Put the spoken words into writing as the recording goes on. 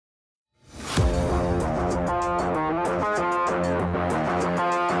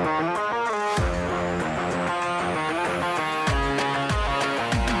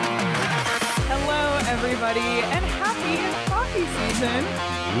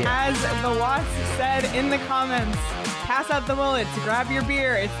As the Watts said in the comments, pass out the mullets, grab your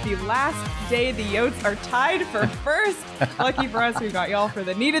beer. It's the last day the Yotes are tied for first. Lucky for us, we've got y'all for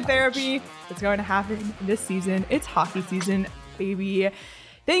the needed therapy that's going to happen this season. It's hockey season, baby.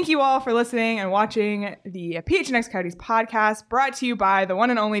 Thank you all for listening and watching the PHNX Coyotes podcast, brought to you by the one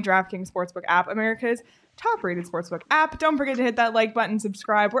and only DraftKings Sportsbook app, America's top-rated sportsbook app. Don't forget to hit that like button,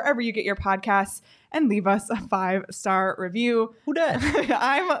 subscribe wherever you get your podcasts, and leave us a 5-star review. Who does?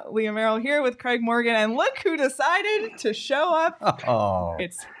 I'm Leah Merrill here with Craig Morgan, and look who decided to show up. Oh.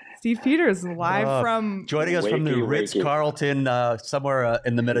 It's Steve Peters, live from... Joining us from the Ritz-Carlton, somewhere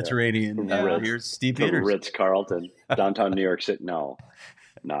in the Mediterranean. Here's Steve Peters. Ritz-Carlton, downtown New York City. No,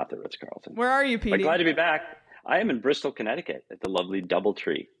 not the Ritz-Carlton. Where are you, Petey? But glad to be back. I am in Bristol, Connecticut at the lovely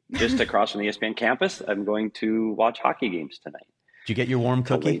Doubletree. Just across from the ESPN campus. I'm going to watch hockey games tonight. Did you get your warm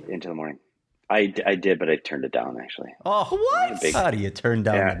cookie? Late into the morning. I did, but I turned it down, actually. Oh, what? How do you turn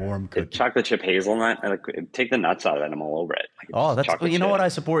down the warm cookie? Chocolate chip hazelnut. Take the nuts out of it. I'm all over it. That's you know what? I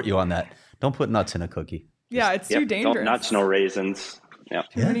support you on that. Don't put nuts in a cookie. Yeah, it's too dangerous. No nuts, no raisins. Yep.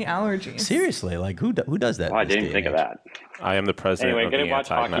 Too many allergies. Seriously, like who does that? Oh, I didn't even think of that. I am the president of the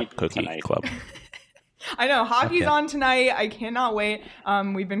Anti-Nut Cookie Club. I know. Hockey's on tonight. I cannot wait.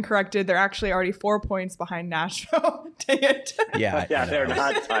 We've been corrected. They're actually already 4 points behind Nashville. Dang it. Yeah, they're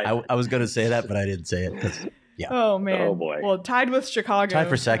not tied. I was going to say that, but I didn't say it. Yeah. Oh, man. Oh, boy. Well, tied with Chicago. Tied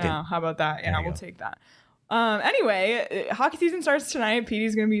for second. How about that? Yeah, we'll take that. Anyway, hockey season starts tonight.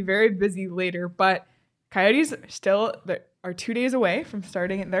 Petey's going to be very busy later, but Coyotes still are 2 days away from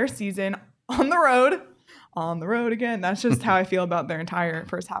starting their season on the road. On the road again. That's just how I feel about their entire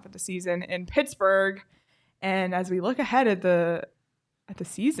first half of the season in Pittsburgh. And as we look ahead at the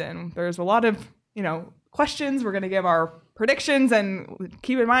season, there's a lot of, questions. We're going to give our predictions, and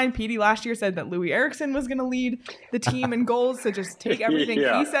keep in mind, Petey last year said that Louis Eriksson was going to lead the team in goals, so just take everything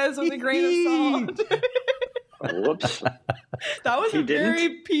he says with a grain of salt. Whoops. That was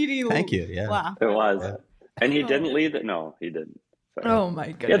very Petey laugh. Thank you. Yeah. Laugh. It was. Yeah. And he didn't lead it. No, he didn't. Sorry. Oh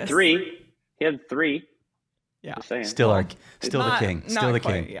my goodness. He had three. Yeah. Still the king. Still the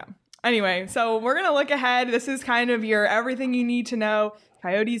king. Yeah. Anyway, so we're going to look ahead. This is kind of your everything you need to know.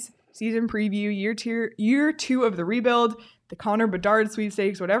 Coyotes season preview, year two of the rebuild, the Connor Bedard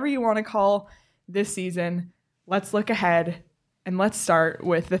sweepstakes, whatever you want to call this season. Let's look ahead, and let's start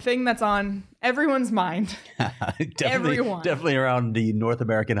with the thing that's on everyone's mind. Definitely around the North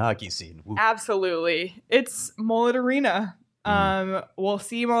American hockey scene. Woo. Absolutely. It's Mullet Arena. We'll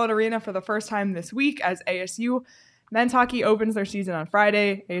see Mullet Arena for the first time this week as ASU men's hockey opens their season on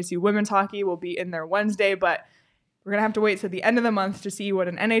Friday. ASU women's hockey will be in there Wednesday, but we're going to have to wait till the end of the month to see what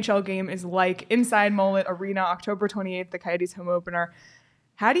an NHL game is like inside Mullet Arena, October 28th, the Coyotes home opener.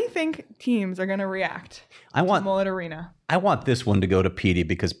 How do you think teams are going to react to Mullet Arena? I want this one to go to Petey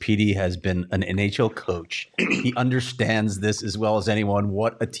because Petey has been an NHL coach. He understands this as well as anyone,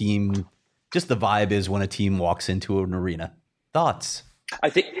 what a team, just the vibe is when a team walks into an arena. Thoughts? I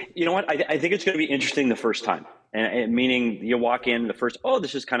think, you know what? I think it's going to be interesting the first time. And meaning you walk in the first,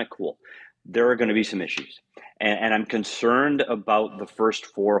 this is kind of cool. There are going to be some issues. And I'm concerned about the first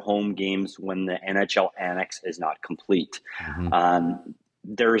 4 home games when the NHL Annex is not complete. Mm-hmm.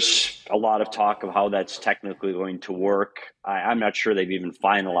 There's a lot of talk of how that's technically going to work. I'm not sure they've even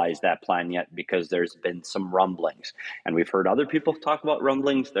finalized that plan yet because there's been some rumblings. And we've heard other people talk about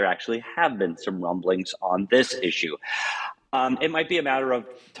rumblings. There actually have been some rumblings on this issue. It might be a matter of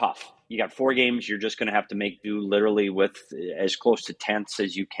tough. You got 4 games. You're just going to have to make do literally with as close to tenths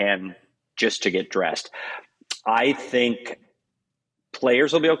as you can just to get dressed. I think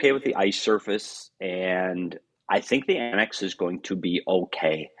players will be okay with the ice surface, and I think the Annex is going to be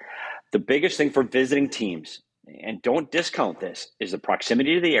okay. The biggest thing for visiting teams, and don't discount this, is the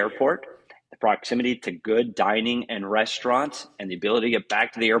proximity to the airport, the proximity to good dining and restaurants, and the ability to get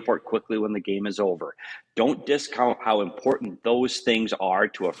back to the airport quickly when the game is over. Don't discount how important those things are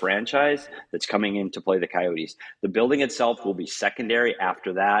to a franchise that's coming in to play the Coyotes. The building itself will be secondary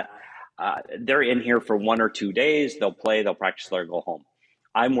after that. They're in here for 1 or 2 days. They'll play, they'll practice, they'll go home.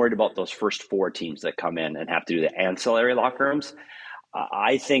 I'm worried about those first 4 teams that come in and have to do the ancillary locker rooms.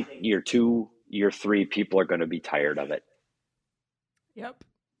 I think year 2, year 3, people are going to be tired of it. Yep.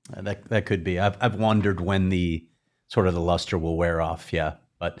 That could be. I've wondered when the sort of the luster will wear off. Yeah.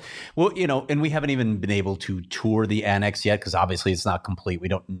 But, well, and we haven't even been able to tour the Annex yet because obviously it's not complete. We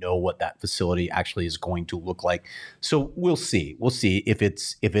don't know what that facility actually is going to look like. So we'll see. We'll see if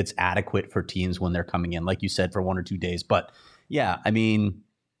it's adequate for teams when they're coming in, like you said, for 1 or 2 days. But, yeah, I mean,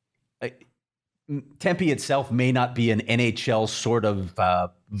 Tempe itself may not be an NHL sort of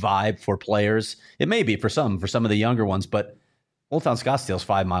vibe for players. It may be for some of the younger ones. But Old Town Scottsdale's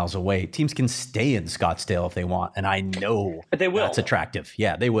 5 miles away. Teams can stay in Scottsdale if they want, and I know but they will. That's attractive.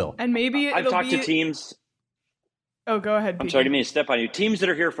 Yeah, they will. And maybe I've talked to teams. Oh, go ahead. I'm sorry to mean to step on you. Teams that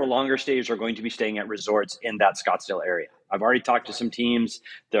are here for longer stays are going to be staying at resorts in that Scottsdale area. I've already talked to some teams.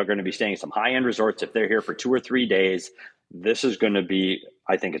 They're going to be staying at some high-end resorts if they're here for 2 or 3 days. This is going to be,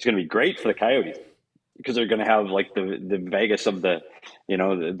 I think it's going to be great for the Coyotes because they're going to have like the Vegas of the,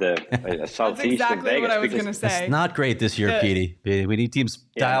 the southeast That's exactly of Vegas. What I was going to say. It's not great this year, Petey. We need teams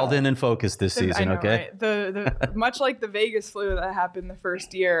dialed in and focused this season. I know, okay. Right? The much like the Vegas flu that happened the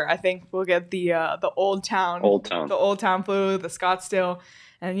first year, I think we'll get the Old Town flu, the Scottsdale,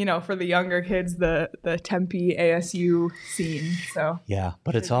 and for the younger kids, the Tempe ASU scene. So yeah,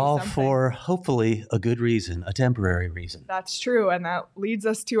 but it's all for hopefully a good reason, a temporary reason. That's true, and that leads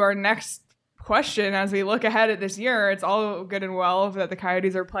us to our next question. As we look ahead at this year, it's all good and well that the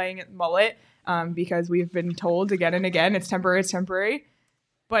Coyotes are playing at Mullet because we've been told again and again it's temporary,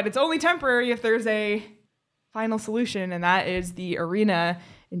 but it's only temporary if there's a final solution, and that is the arena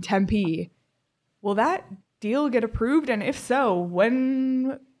in Tempe. Will that deal get approved, and if so,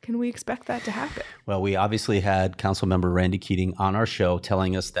 when can we expect that to happen? Well, we obviously had Councilmember Randy Keating on our show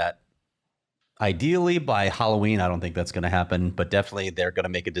telling us that ideally by Halloween, I don't think that's going to happen, but definitely they're going to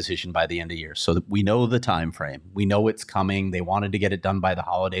make a decision by the end of the year. So we know the time frame. We know it's coming. They wanted to get it done by the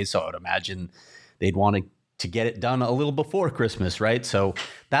holidays, so I would imagine they'd want to get it done a little before Christmas, right? So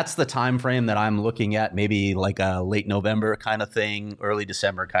that's the time frame that I'm looking at, maybe like a late November kind of thing, early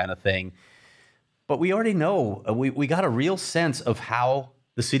December kind of thing. But we already know, we got a real sense of how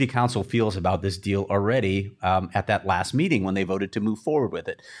the city council feels about this deal already at that last meeting when they voted to move forward with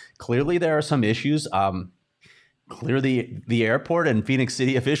it. Clearly, there are some issues. Clearly, the airport and Phoenix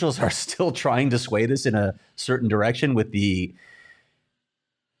City officials are still trying to sway this in a certain direction with the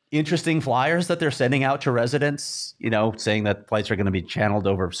interesting flyers that they're sending out to residents, saying that flights are going to be channeled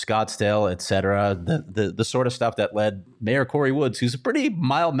over Scottsdale, et cetera. The sort of stuff that led Mayor Corey Woods, who's a pretty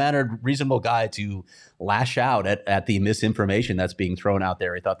mild-mannered, reasonable guy, to lash out at the misinformation that's being thrown out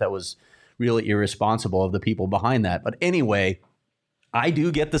there. He thought that was really irresponsible of the people behind that. But anyway, I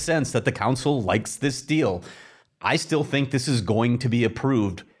do get the sense that the council likes this deal. I still think this is going to be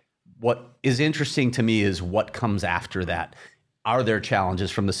approved. What is interesting to me is what comes after that. Are there challenges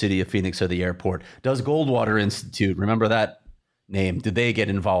from the city of Phoenix or the airport? Does Goldwater Institute, remember that name, do they get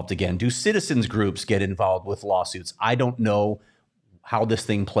involved again? Do citizens groups get involved with lawsuits? I don't know how this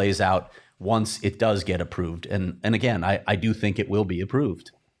thing plays out once it does get approved. And again, I do think it will be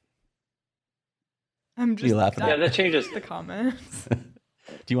approved. I'm just laughing. Yeah, that changes the comments. Do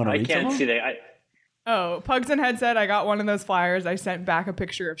you want to read I can't some? see that. Pugs and Head said, I got one of those flyers. I sent back a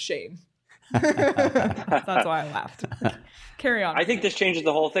picture of Shane. That's why I laughed. Carry on. I think this changes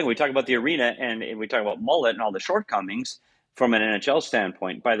the whole thing. We talk about the arena and we talk about Mullet and all the shortcomings from an NHL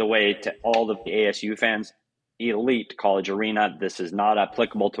standpoint. By the way, to all the ASU fans, elite college arena, this is not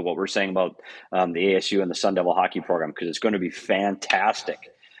applicable to what we're saying about the ASU and the Sun Devil hockey program because it's going to be fantastic.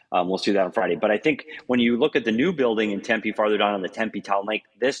 We'll see that on Friday. But I think when you look at the new building in Tempe, farther down on the Tempe Town Lake,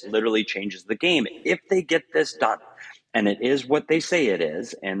 this literally changes the game. If they get this done, and it is what they say it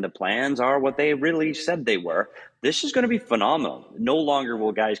is, and the plans are what they really said they were, this is going to be phenomenal. No longer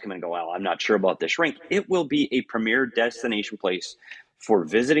will guys come in and go, well, I'm not sure about this rink. It will be a premier destination place for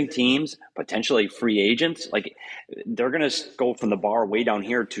visiting teams, potentially free agents. Like, they're going to go from the bar way down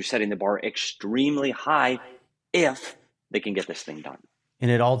here to setting the bar extremely high if they can get this thing done.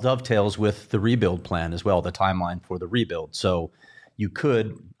 And it all dovetails with the rebuild plan as well, the timeline for the rebuild. So you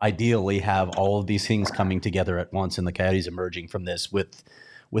could ideally have all of these things coming together at once, and the Coyotes emerging from this with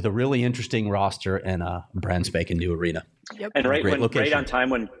a really interesting roster and a brand spanking new arena. Yep. And right on time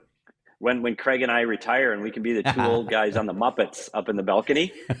when Craig and I retire and we can be the two old guys on the Muppets up in the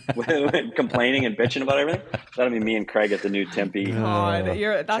balcony complaining and bitching about everything. That'll be me and Craig at the new Tempe. God,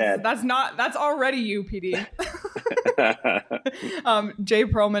 that's already you, PD. Jay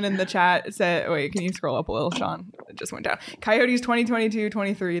Perlman in the chat said, wait, can you scroll up a little, Sean? It just went down. Coyotes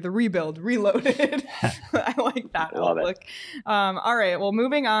 2022-23, the rebuild, reloaded. I like that. Love it. All right, well,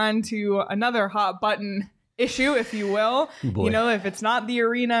 moving on to another hot button issue, if you will. If it's not the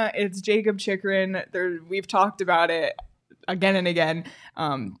arena, it's Jacob Chychrun. We've talked about it again and again.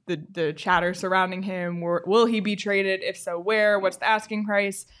 The chatter surrounding him. Will he be traded? If so, where? What's the asking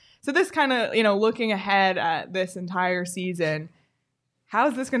price? So this kind of, looking ahead at this entire season,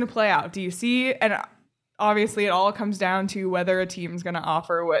 how's this going to play out? Do you see, and obviously it all comes down to whether a team's going to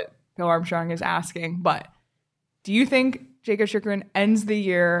offer what Bill Armstrong is asking, but do you think Jacob Chychrun ends the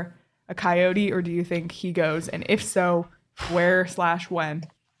year a Coyote, or do you think he goes? And if so, where/when?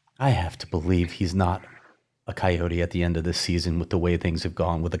 I have to believe he's not a Coyote at the end of the season with the way things have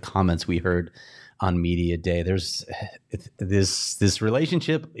gone, with the comments we heard on media day. There's this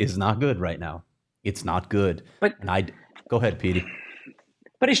relationship is not good right now. It's not good. But go ahead, Petey.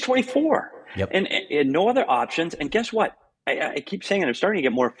 But he's 24. Yep. And no other options. And guess what? I keep saying, and I'm starting to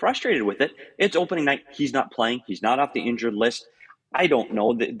get more frustrated with it. It's opening night. He's not playing. He's not off the injured list. I don't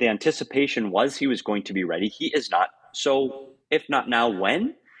know. The anticipation was he was going to be ready. He is not. So if not now,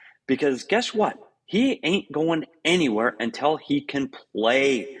 when? Because guess what? He ain't going anywhere until he can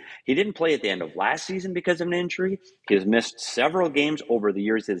play. He didn't play at the end of last season because of an injury. He has missed several games over the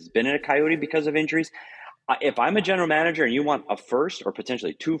years that he's been in a Coyote because of injuries. If I'm a general manager and you want a first or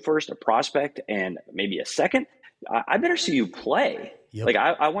potentially 2 firsts, a prospect, and maybe a second, I better see you play. Yep. Like,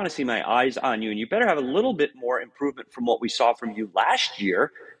 I want to see my eyes on you, and you better have a little bit more improvement from what we saw from you last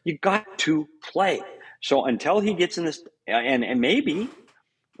year. You got to play. So until he gets in this, and maybe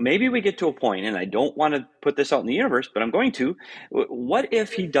we get to a point, and I don't want to put this out in the universe, but I'm going to. What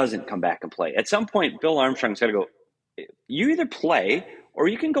if he doesn't come back and play? At some point, Bill Armstrong's got to go, you either play or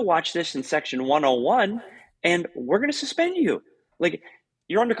you can go watch this in section 101 and we're going to suspend you. Like,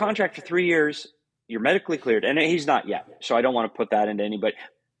 you're under contract for 3 years. You're medically cleared. And he's not yet. So I don't want to put that into anybody.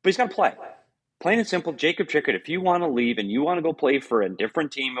 But he's got to play. Plain and simple, Jacob Trickett, if you want to leave and you want to go play for a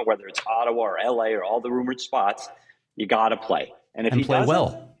different team, whether it's Ottawa or LA or all the rumored spots, you got to play. And if he play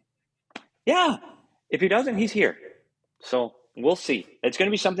well. Yeah. If he doesn't, he's here. So we'll see. It's going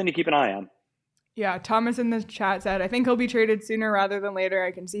to be something to keep an eye on. Yeah, Thomas in the chat said, I think he'll be traded sooner rather than later.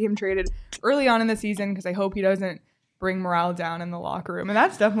 I can see him traded early on in the season because I hope he doesn't bring morale down in the locker room. And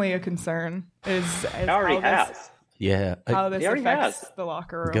that's definitely a concern. Is already has. Yeah. How this affects the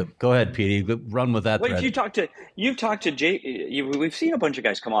locker room. Go ahead, Petey. Run with that. Wait, you've talked to Jay. We've seen a bunch of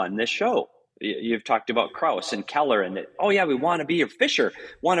guys come on this show. You've talked about Krause and Keller and we want to be here. Fisher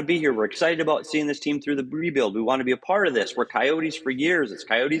want to be here. We're excited about seeing this team through the rebuild. We want to be a part of this. We're Coyotes for years. It's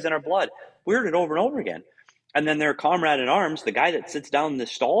Coyotes in our blood. We heard it over and over again. And then their comrade in arms, the guy that sits down in the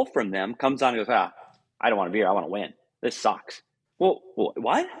stall from them, comes on and goes, I don't want to be here. I want to win. This sucks. Well,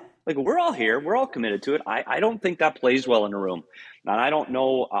 what? Like, we're all here. We're all committed to it. I don't think that plays well in a room. And I don't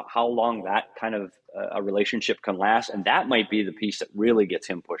know how long that kind of a relationship can last. And that might be the piece that really gets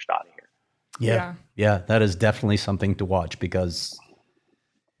him pushed out of here. Yeah, that is definitely something to watch because,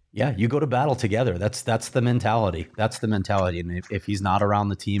 you go to battle together. That's the mentality. That's the mentality. And if he's not around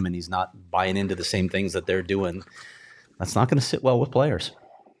the team and he's not buying into the same things that they're doing, that's not going to sit well with players.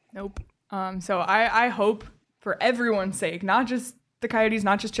 Nope. So I hope for everyone's sake, not just the Coyotes,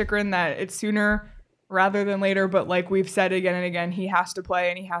 not just Chychrun, that it's sooner rather than later. But like we've said again and again, he has to play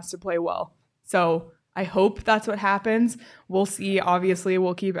and he has to play well. So I hope that's what happens. We'll see. Obviously,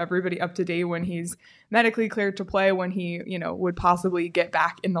 we'll keep everybody up to date when he's medically cleared to play, when he, would possibly get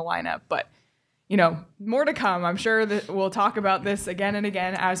back in the lineup. But, more to come. I'm sure that we'll talk about this again and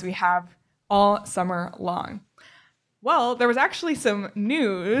again as we have all summer long. Well, there was actually some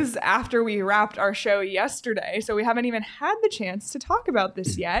news after we wrapped our show yesterday, so we haven't even had the chance to talk about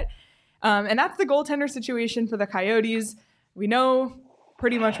this yet. And that's the goaltender situation for the Coyotes. We know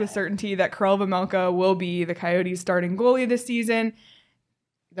pretty much with certainty that Karel Vejmelka will be the Coyotes' starting goalie this season.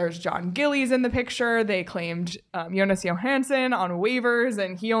 There's John Gillies in the picture. They claimed Jonas Johansson on waivers,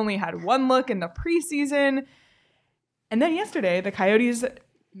 and he only had one look in the preseason. And then yesterday, the Coyotes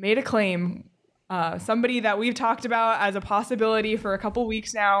made a claim. Somebody that we've talked about as a possibility for a couple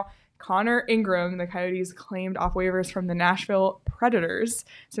weeks now, Connor Ingram, the Coyotes claimed off waivers from the Nashville Predators.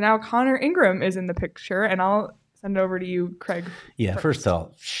 So now Connor Ingram is in the picture, and I'll send it over to you, Craig. Yeah, first of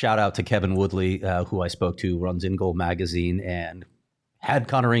all, shout out to Kevin Woodley, who I spoke to, runs In Goal Magazine, and had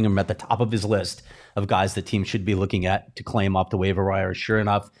Connor Ingram at the top of his list of guys the team should be looking at to claim off the waiver wire. Sure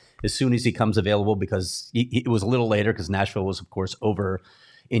enough, as soon as he comes available, because it was a little later because Nashville was, of course, over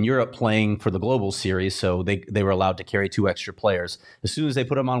in Europe playing for the Global Series, so they were allowed to carry 2 extra players. As soon as they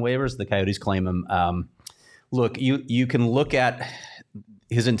put him on waivers, the Coyotes claim him. Look, you can look at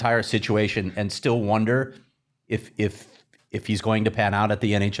his entire situation and still wonder if he's going to pan out at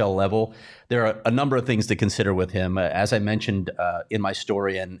the NHL level. There are a number of things to consider with him. As I mentioned in my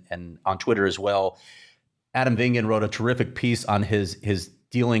story and on Twitter as well, Adam Vingan wrote a terrific piece on his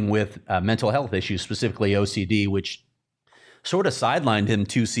dealing with mental health issues, specifically OCD, which sort of sidelined him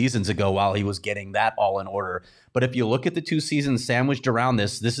 2 seasons ago while he was getting that all in order. But if you look at the 2 seasons sandwiched around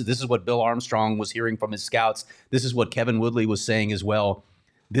this is what Bill Armstrong was hearing from his scouts. This is what Kevin Woodley was saying as well.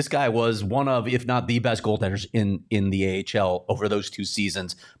 This guy was one of, if not the best goaltenders in the AHL over those 2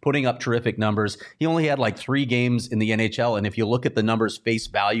 seasons, putting up terrific numbers. He only had like 3 games in the NHL, and if you look at the numbers face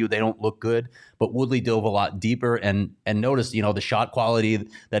value, they don't look good. But Woodley dove a lot deeper and noticed, the shot quality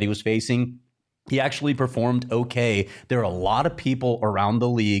that he was facing. He actually performed okay. There are a lot of people around the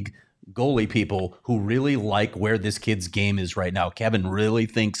league, goalie people, who really like where this kid's game is right now. Kevin really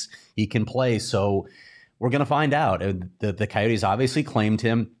thinks he can play, so we're going to find out. The Coyotes obviously claimed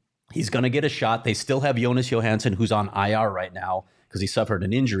him. He's going to get a shot. They still have Jonas Johansson, who's on IR right now because he suffered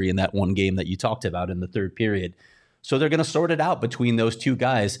an injury in that one game that you talked about in the third period. So they're going to sort it out between those two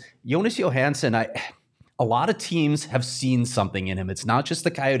guys. Jonas Johansson, a lot of teams have seen something in him. It's not just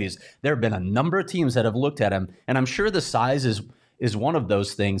the Coyotes. There have been a number of teams that have looked at him, and I'm sure the size is one of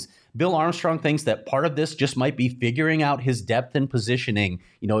those things. Bill Armstrong thinks that part of this just might be figuring out his depth and positioning.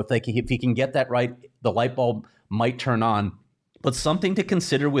 If he can get that right, the light bulb might turn on. But something to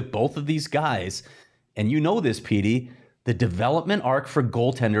consider with both of these guys, and you know this, Petey, the development arc for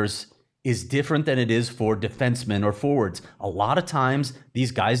goaltenders is different than it is for defensemen or forwards. A lot of times these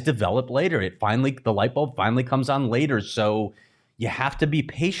guys develop later. The light bulb finally comes on later. So you have to be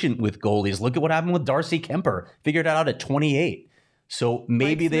patient with goalies. Look at what happened with Darcy Kemper. Figured it out at 28. So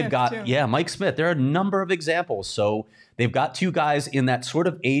maybe they've got, Mike Smith. There are a number of examples. So they've got two guys in that sort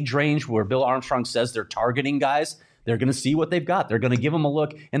of age range where Bill Armstrong says they're targeting guys. They're going to see what they've got. They're going to give them a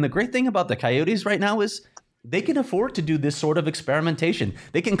look. And the great thing about the Coyotes right now is they can afford to do this sort of experimentation.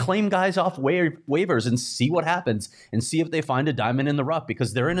 They can claim guys off waivers and see what happens and see if they find a diamond in the rough,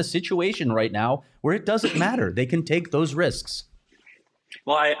 because they're in a situation right now where it doesn't matter. They can take those risks.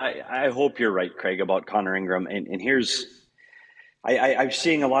 Well, I hope you're right, Craig, about Connor Ingram. And here's, I'm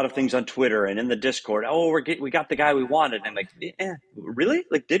seeing a lot of things on Twitter and in the Discord. Oh, we got the guy we wanted. And I'm like, really?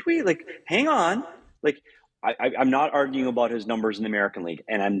 Like, did we? Like, hang on. Like, I'm not arguing about his numbers in the American League,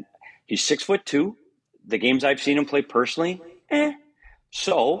 and he's 6'2". The games I've seen him play personally,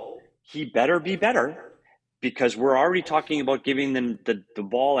 So he better be better, because we're already talking about giving them the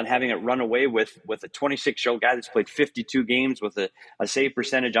ball and having it run away with a 26-year-old guy that's played 52 games with a save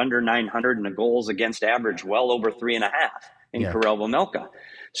percentage under 900 and a goals against average well over 3.5 in Karel Vejmelka.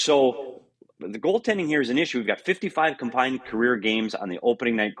 So the goaltending here is an issue. We've got 55 combined career games on the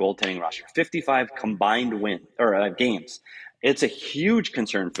opening night goaltending roster, 55 combined games. It's a huge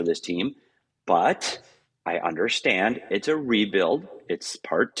concern for this team, but I understand it's a rebuild. It's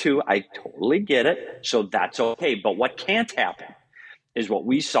part 2. I totally get it. So that's okay. But what can't happen is what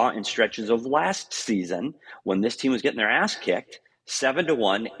we saw in stretches of last season when this team was getting their ass kicked,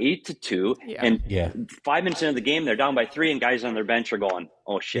 7-1, 8-2, and 5 minutes into the game, they're down by 3, and guys on their bench are going,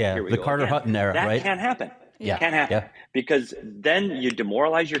 "Oh shit, here we go." The Carter Hutton era, right? That can't happen. Can't happen because then you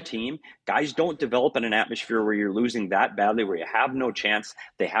demoralize your team. Guys don't develop in an atmosphere where you're losing that badly, where you have no chance.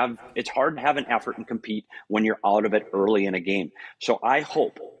 It's hard to have an effort and compete when you're out of it early in a game. So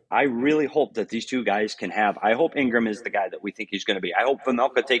I really hope that these two guys I hope Ingram is the guy that we think he's going to be. I hope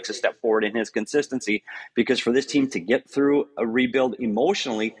Vejmelka takes a step forward in his consistency, because for this team to get through a rebuild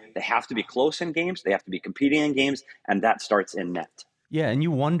emotionally, they have to be close in games. They have to be competing in games, and that starts in net. Yeah, and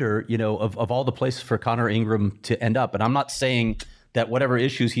you wonder, of all the places for Connor Ingram to end up, and I'm not saying that whatever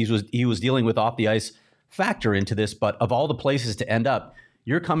issues he was dealing with off the ice factor into this, but of all the places to end up,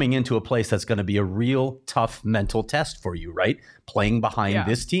 you're coming into a place that's going to be a real tough mental test for you, right? Playing behind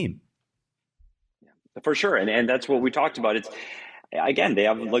this team. For sure, and that's what we talked about. It's, again, they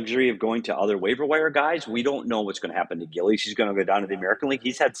have the luxury of going to other waiver wire guys. We don't know what's going to happen to Gillies. He's going to go down to the American League.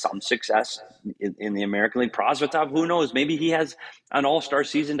 He's had some success in the American League. Prosvetov, who knows? Maybe he has an all-star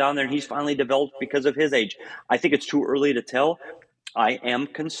season down there and he's finally developed because of his age. I think it's too early to tell. I am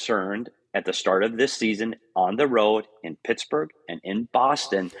concerned at the start of this season on the road in Pittsburgh and in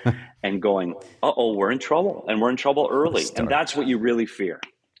Boston and going, we're in trouble, and we're in trouble early. And that's what you really fear.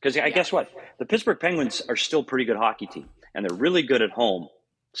 Because guess what? The Pittsburgh Penguins are still a pretty good hockey team, and they're really good at home.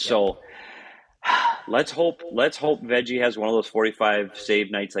 So let's hope Veggie has one of those 45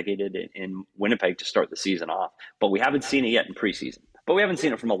 save nights like he did in Winnipeg to start the season off. But we haven't seen it yet in preseason. But we haven't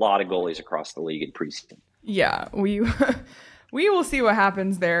seen it from a lot of goalies across the league in preseason. Yeah, we will see what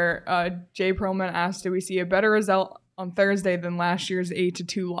happens there. Jay Perlman asked, do we see a better result on Thursday than last year's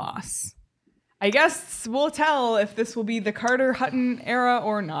 8-2 loss? I guess we'll tell if this will be the Carter Hutton era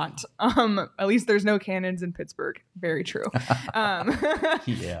or not. At least there's no cannons in Pittsburgh. Very true. But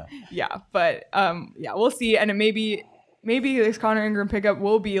we'll see. And maybe this Connor Ingram pickup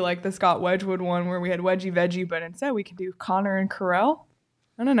will be like the Scott Wedgwood one where we had Wedgie Veggie, but instead we could do Connor and Karel.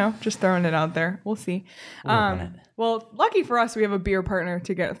 I don't know. Just throwing it out there. We'll see. Well, lucky for us, we have a beer partner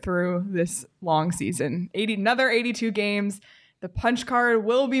to get through this long season. Another 82 games. The punch card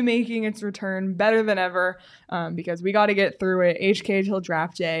will be making its return better than ever because we got to get through it. HK till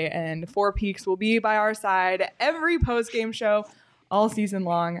draft day, and Four Peaks will be by our side every post-game show all season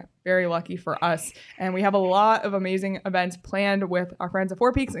long. Very lucky for us. And we have a lot of amazing events planned with our friends at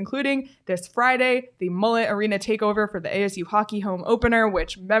Four Peaks, including this Friday, the Mullet Arena Takeover for the ASU Hockey Home Opener,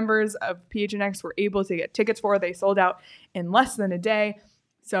 which members of PHNX were able to get tickets for. They sold out in less than a day.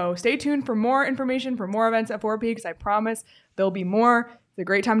 So stay tuned for more information, for more events at Four Peaks. I promise there'll be more. It's a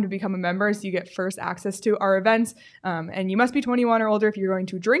great time to become a member so you get first access to our events. And you must be 21 or older if you're going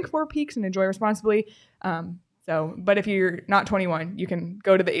to drink Four Peaks and enjoy responsibly. But if you're not 21, you can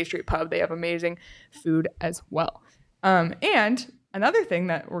go to the A Street Pub. They have amazing food as well. And another thing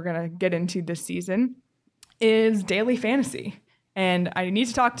that we're going to get into this season is daily fantasy. And I need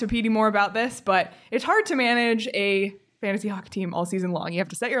to talk to Petey more about this, but it's hard to manage a fantasy hockey team all season long. You have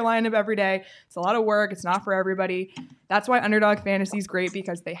to set your lineup every day. It's a lot of work. It's not for everybody. That's why Underdog Fantasy is great,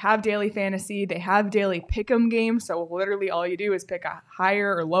 because they have daily fantasy. They have daily pick'em games. So literally all you do is pick a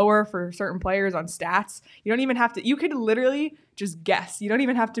higher or lower for certain players on stats. You don't even have to, you could literally just guess. You don't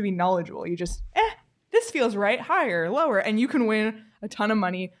even have to be knowledgeable. You just, this feels right, higher, lower, and you can win a ton of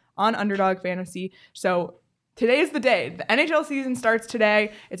money on Underdog Fantasy. So today's the day. The NHL season starts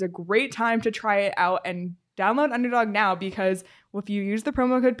today. It's a great time to try it out and download Underdog now, because if you use the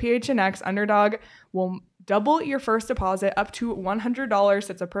promo code PHNX, Underdog will double your first deposit up to $100.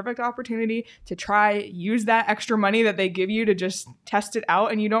 That's a perfect opportunity to use that extra money that they give you to just test it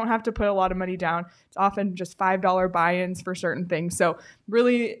out, and you don't have to put a lot of money down. It's often just $5 buy-ins for certain things. So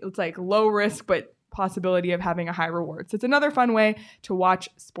really, it's like low risk, but possibility of having a high reward. So it's another fun way to watch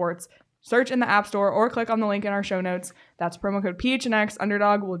sports. Search in the App Store or click on the link in our show notes. That's promo code PHNX.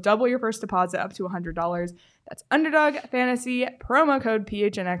 Underdog will double your first deposit up to $100. That's Underdog Fantasy, promo code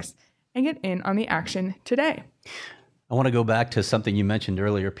PHNX, and get in on the action today. I want to go back to something you mentioned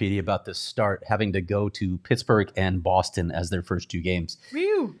earlier, Petey, about the start, having to go to Pittsburgh and Boston as their first two games.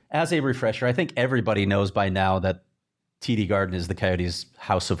 Whew. As a refresher, I think everybody knows by now that TD Garden is the Coyotes'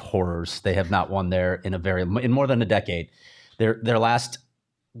 house of horrors. They have not won there in more than a decade. Their last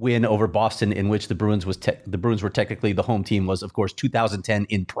win over Boston, in which the Bruins were technically the home team, was of course 2010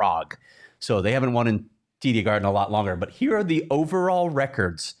 in Prague. So they haven't won in TD Garden a lot longer. But here are the overall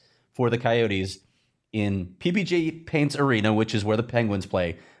records for the Coyotes in PPG Paints Arena, which is where the Penguins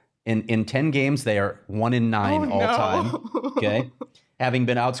play. In 10 games, they are 1-9 all time. Okay, having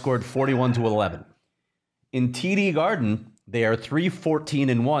been outscored 41-11. In TD Garden, they are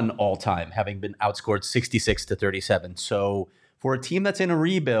 3-14-1 all time, having been outscored 66-37. So for a team that's in a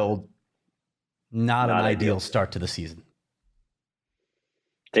rebuild, not an ideal start to the season.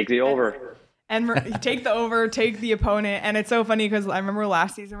 Take the over. And take the over, take the opponent. And it's so funny because I remember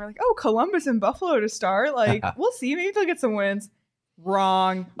last season, we're like, Columbus and Buffalo to start. Like, we'll see. Maybe they'll get some wins.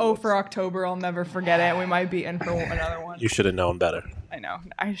 Wrong. For October. I'll never forget it. We might be in for another one. You should have known better. I know.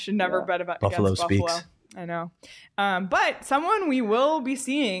 I should never bet against Buffalo. I know. But someone we will be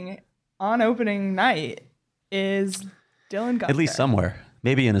seeing on opening night is Dylan Gunther. At least somewhere.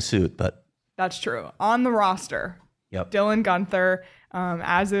 Maybe in a suit, but. That's true. On the roster. Yep. Dylan Gunther.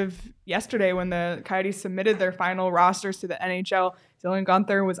 As of yesterday, when the Coyotes submitted their final rosters to the NHL, Dylan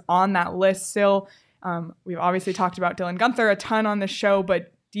Gunther was on that list still. We've obviously talked about Dylan Gunther a ton on this show,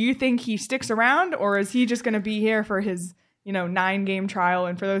 but do you think he sticks around, or is he just going to be here for his 9-game trial?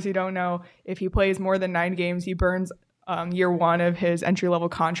 And for those who don't know, if he plays more than 9 games, he burns year one of his entry-level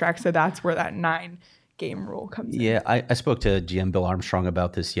contract. So that's where that 9-game rule comes in. Yeah, I spoke to GM Bill Armstrong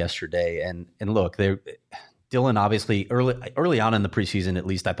about this yesterday, and look, Dylan obviously early on in the preseason, at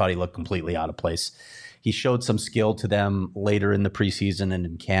least, I thought he looked completely out of place. He showed some skill to them later in the preseason and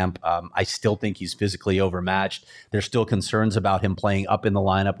in camp. I still think he's physically overmatched. There's still concerns about him playing up in the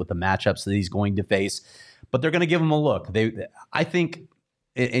lineup with the matchups that he's going to face, but they're going to give him a look. I think,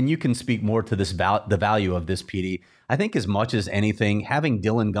 and you can speak more to this the value of this, PD. I think as much as anything, having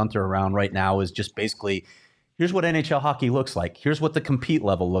Dylan Gunther around right now is just basically, here's what NHL hockey looks like. Here's what the compete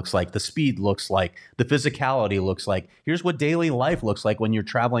level looks like. The speed looks like. The physicality looks like. Here's what daily life looks like when you're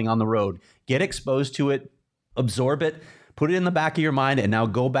traveling on the road. Get exposed to it, absorb it, put it in the back of your mind, and now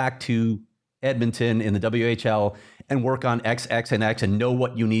go back to Edmonton in the WHL and work on X, X, and X and know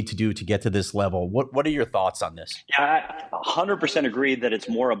what you need to do to get to this level. What are your thoughts on this? Yeah, I 100% agree that it's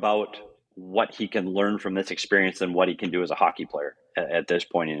more about what he can learn from this experience than what he can do as a hockey player at this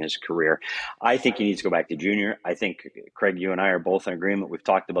point in his career. I think he needs to go back to junior. I think, Craig, you and I are both in agreement. We've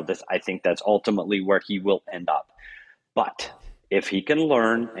talked about this. I think that's ultimately where he will end up. But if he can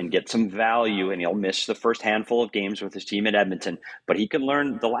learn and get some value, and he'll miss the first handful of games with his team in Edmonton, but he can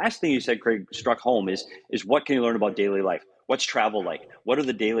learn. The last thing you said, Craig, struck home is what can he learn about daily life? What's travel like? What are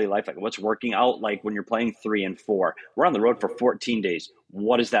the daily life like? What's working out like when you're playing 3 and 4? We're on the road for 14 days.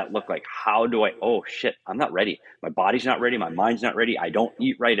 What does that look like? How do I, oh shit, I'm not ready. My body's not ready. My mind's not ready. I don't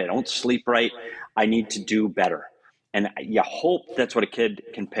eat right. I don't sleep right. I need to do better. And you hope that's what a kid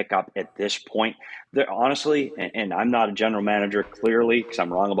can pick up at this point. There, honestly, and I'm not a general manager, clearly, because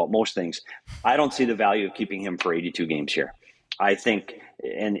I'm wrong about most things, I don't see the value of keeping him for 82 games here. I think,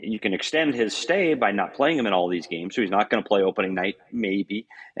 and you can extend his stay by not playing him in all these games. So he's not going to play opening night, maybe.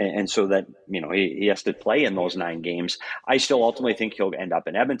 And so that, he has to play in those 9 games. I still ultimately think he'll end up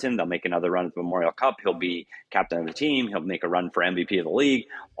in Edmonton. They'll make another run at the Memorial Cup. He'll be captain of the team. He'll make a run for MVP of the league.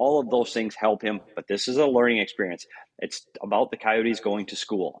 All of those things help him. But this is a learning experience. It's about the Coyotes going to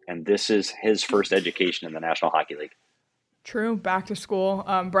school. And this is his first education in the National Hockey League. True. Back to school.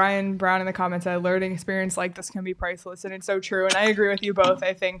 Brian Brown in the comments said, learning experience like this can be priceless. And it's so true. And I agree with you both.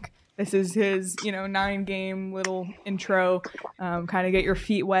 I think this is his, 9-game little intro, kind of get your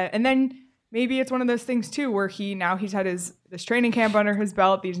feet wet. And then maybe it's one of those things too, where he's had this training camp under his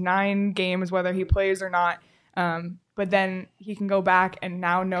belt, these 9 games, whether he plays or not. But then he can go back and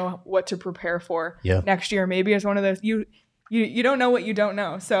now know what to prepare for next year. Maybe it's one of those, you don't know what you don't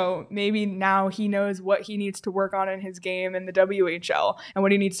know. So maybe now he knows what he needs to work on in his game in the WHL and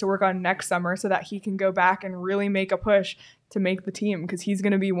what he needs to work on next summer so that he can go back and really make a push to make the team, because he's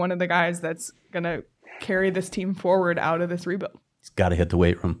going to be one of the guys that's going to carry this team forward out of this rebuild. He's got to hit the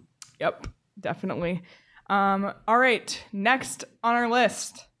weight room. Yep, definitely. All right, next on our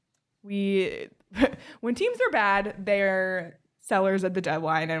list, when teams are bad, they're sellers at the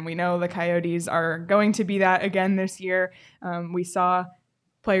deadline, and we know the Coyotes are going to be that again this year. We saw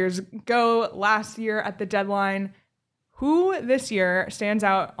players go last year at the deadline. Who this year stands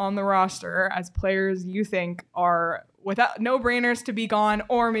out on the roster as players you think are without no-brainers to be gone,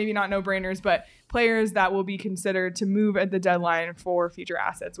 or maybe not no-brainers, but players that will be considered to move at the deadline for future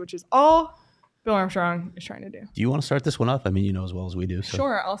assets, which is all Bill Armstrong is trying to do. Do you want to start this one off? I mean, you know as well as we do. So.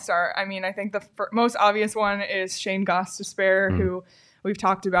 Sure, I'll start. I mean, I think the most obvious one is Shane Gostisbehere, who we've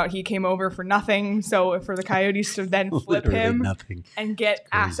talked about. He came over for nothing. So for the Coyotes to then flip him and get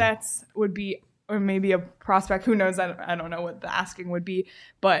assets would be, or maybe a prospect, who knows? I don't know what the asking would be,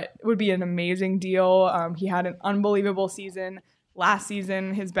 but it would be an amazing deal. He had an unbelievable season last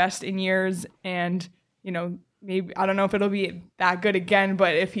season, his best in years. And, maybe, I don't know if it'll be that good again,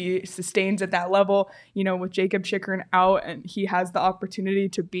 but if he sustains at that level, with Jacob Chychrun out, and he has the opportunity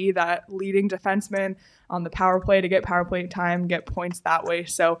to be that leading defenseman on the power play, to get power play time, get points that way.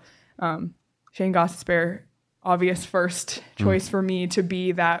 So Shane Gostisbehere, obvious first choice for me to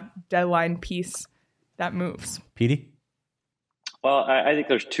be that deadline piece that moves. Petey? Well, I think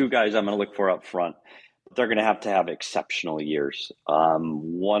there's 2 guys I'm going to look for up front. They're going to have exceptional years.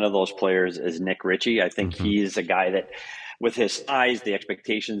 One of those players is Nick Ritchie. I think he's a guy that, with his size, the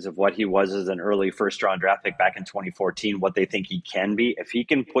expectations of what he was as an early first-round draft pick back in 2014, what they think he can be, if he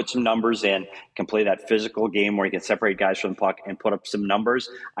can put some numbers in, can play that physical game where he can separate guys from the puck and put up some numbers,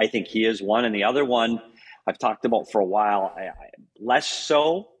 I think he is one. And the other one I've talked about for a while, less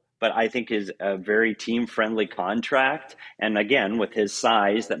so, but I think is a very team-friendly contract. And again, with his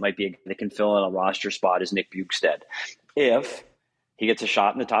size, that might be a guy that can fill in a roster spot, is Nick Bjugstad. If he gets a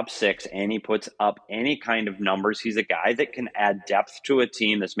shot in the top 6 and he puts up any kind of numbers, he's a guy that can add depth to a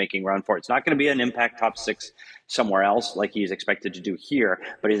team that's making a run for it. It's not going to be an impact top 6 somewhere else like he's expected to do here,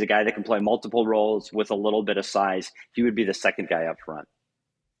 but he's a guy that can play multiple roles with a little bit of size. He would be the second guy up front.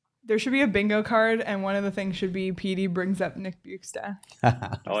 There should be a bingo card, and one of the things should be Petey brings up Nick Bjugstad.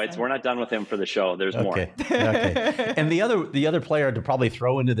 We're not done with him for the show. There's more. Okay. And the other player to probably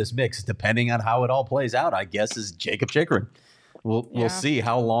throw into this mix, depending on how it all plays out, I guess, is Jacob Chychrun. We'll see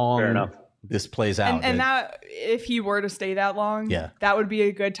how long this plays out. And that, if he were to stay that long, that would be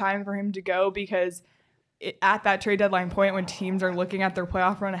a good time for him to go, because at that trade deadline point, when teams are looking at their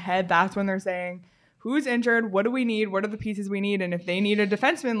playoff run ahead, that's when they're saying, who's injured? What do we need? What are the pieces we need? And if they need a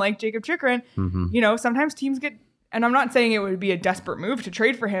defenseman like Jacob Chychrun, sometimes teams get, and I'm not saying it would be a desperate move to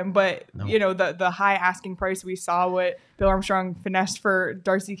trade for him, but the high asking price, we saw what Bill Armstrong finessed for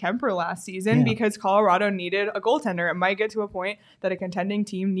Darcy Kemper last season because Colorado needed a goaltender. It might get to a point that a contending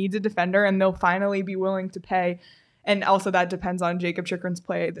team needs a defender, and they'll finally be willing to pay. And also that depends on Jacob Chychrun's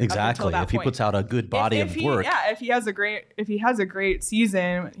play. Exactly. If he puts out a good body of work. If he has a great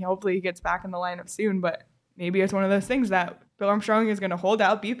season, hopefully he gets back in the lineup soon. But maybe it's one of those things that Bill Armstrong is going to hold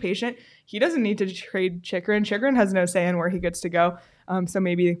out, be patient. He doesn't need to trade Chychrun. Chychrun has no say in where he gets to go. So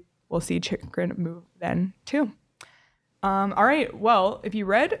maybe we'll see Chychrun move then too. All right. Well, if you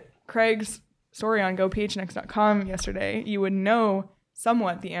read Craig's story on GoPHNX.com yesterday, you would know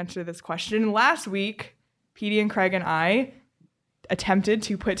somewhat the answer to this question. Last week, Petey and Craig and I attempted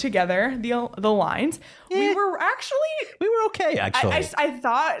to put together the lines. We were okay, actually. I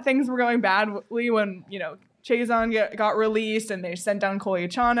thought things were going badly when, Chazon got released and they sent down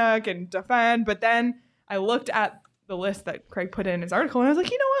Kolyachonok and defend. But then I looked at the list that Craig put in his article and I was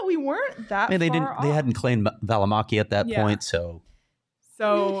like, you know what? We weren't that far off. They hadn't claimed Valimaki at that point, so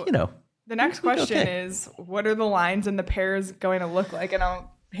the next question is, what are the lines and the pairs going to look like? And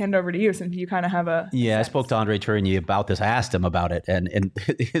I'll hand over to you since you kind of have a sense. I spoke to Andre Tourigny about this. I asked him about it, and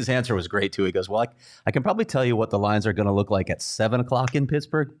his answer was great too. He goes, well, I can probably tell you what the lines are going to look like at 7:00 in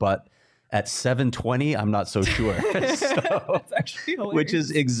Pittsburgh, but at 7:20, I'm not so sure. That's actually hilarious. Which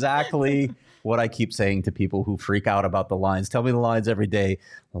is exactly what I keep saying to people who freak out about the lines. Tell me the lines every day.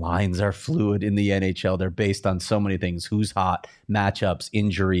 Lines are fluid in the NHL. They're based on so many things. Who's hot, matchups,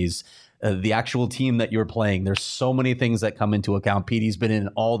 injuries, the actual team that you're playing. There's so many things that come into account. Petey's been in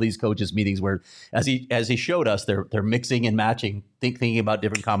all these coaches' meetings where, as he showed us, they're mixing and matching, thinking about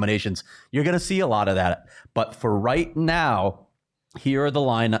different combinations. You're going to see a lot of that. But for right now, here are the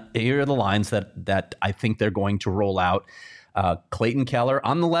lines that I think they're going to roll out. Clayton Keller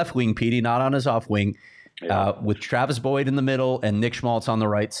on the left wing, Petey, not on his off wing, with Travis Boyd in the middle and Nick Schmaltz on the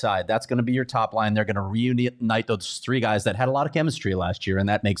right side. That's going to be your top line. They're going to reunite those three guys that had a lot of chemistry last year, and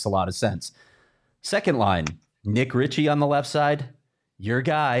that makes a lot of sense. Second line, Nick Ritchie on the left side, your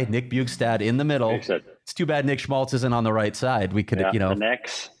guy, Nick Bjugstad in the middle. It's too bad Nick Schmaltz isn't on the right side. We could, the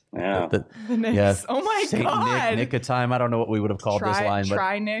Knicks. Yeah. The Knicks. Yeah. Oh my Saint God. Nick of time. I don't know what we would have called this line.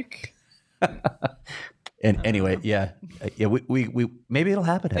 Try Nick. And anyway, we maybe it'll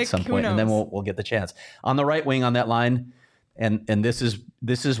happen at some point, and then we'll get the chance on the right wing on that line. And this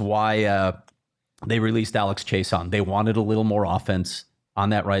is why they released Alex Chazon. They wanted a little more offense on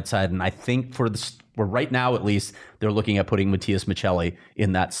that right side, and I think for right now at least, they're looking at putting Matias Michelli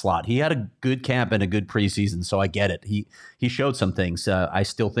in that slot. He had a good camp and a good preseason, so I get it. He showed some things. I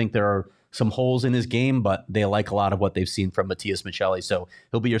still think there are some holes in his game, but they like a lot of what they've seen from Matias Michelli, so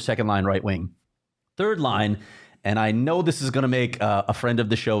he'll be your second line right wing. Third line, and I know this is going to make a friend of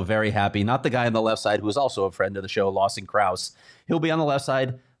the show very happy, not the guy on the left side who is also a friend of the show, Lawson Krause. He'll be on the left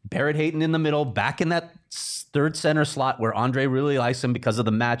side, Barrett Hayton in the middle, back in that third center slot where Andre really likes him because of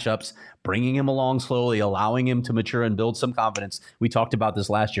the matchups, bringing him along slowly, allowing him to mature and build some confidence. We talked about this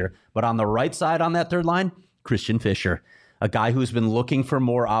last year. But on the right side on that third line, Christian Fischer, a guy who's been looking for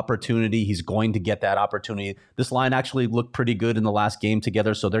more opportunity. He's going to get that opportunity. This line actually looked pretty good in the last game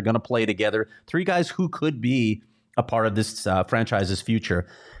together, so they're going to play together. Three guys who could be a part of this franchise's future.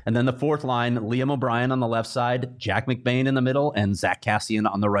 And then the fourth line, Liam O'Brien on the left side, Jack McBain in the middle, and Zach Kassian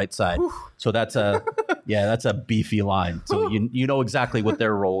on the right side. Whew. So that's a beefy line. So you know exactly what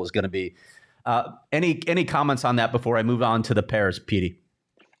their role is going to be. Any comments on that before I move on to the pairs, Petey?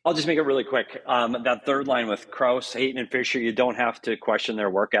 I'll just make it really quick. That third line with Krause, Hayton, and Fischer, you don't have to question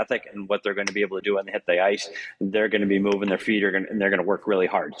their work ethic and what they're going to be able to do when they hit the ice. They're going to be moving their feet and they're going to work really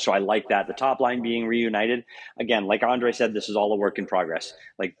hard. So I like that. The top line being reunited. Again, like Andre said, this is all a work in progress.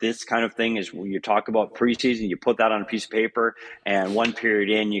 Like this kind of thing is when you talk about preseason, you put that on a piece of paper and one period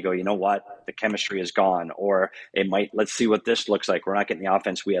in, you go, you know what? The chemistry is gone. Or it might, let's see what this looks like. We're not getting the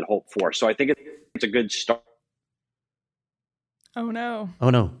offense we had hoped for. So I think it's a good start. Oh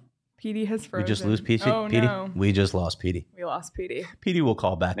no. Petey has frozen. We just lose Petey? Oh, Petey? no. We just lost Petey. We lost Petey. Petey will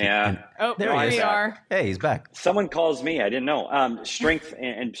call back. Yeah. There we are. Hey, he's back. Someone calls me. I didn't know. Strength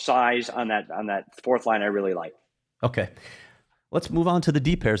and size on that fourth line I really like. Okay. Let's move on to the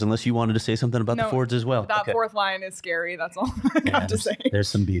D pairs unless you wanted to say something about the forwards as well. That fourth line is scary. That's all I have to say. There's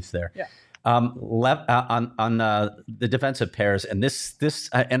some beefs there. Yeah. On the defensive pairs, and this,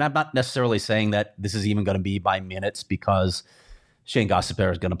 and I'm not necessarily saying that this is even going to be by minutes because Shane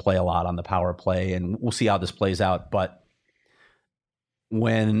Gostisbehere is going to play a lot on the power play, and we'll see how this plays out. But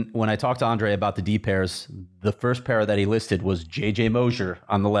when I talked to Andre about the D pairs, the first pair that he listed was J.J. Mosier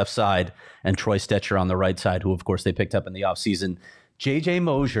on the left side and Troy Stecher on the right side, who, of course, they picked up in the offseason. J.J.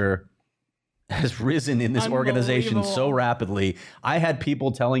 Mosier has risen in this organization so rapidly. I had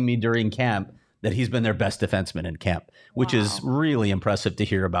people telling me during camp that he's been their best defenseman in camp, which is really impressive to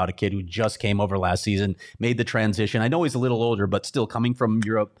hear about a kid who just came over last season, made the transition. I know he's a little older, but still coming from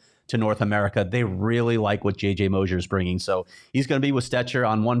Europe to North America, they really like what J.J. Mosier is bringing. So he's going to be with Stecher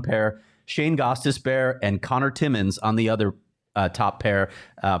on one pair, Shane Gostisbehere and Connor Timmins on the other top pair.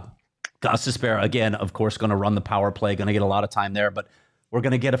 Gostisbehere, again, of course, going to run the power play, going to get a lot of time there, but we're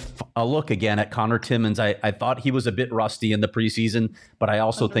going to get a look again at Connor Timmins. I thought he was a bit rusty in the preseason, but I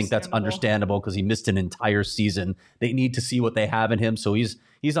also think that's understandable because he missed an entire season. They need to see what they have in him, so he's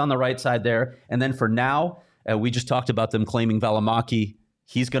on the right side there. And then for now, we just talked about them claiming Valimaki.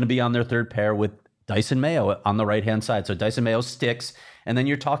 He's going to be on their third pair with Dyson Mayo on the right-hand side. So Dyson Mayo sticks. And then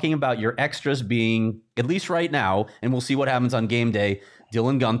you're talking about your extras being, at least right now, and we'll see what happens on game day,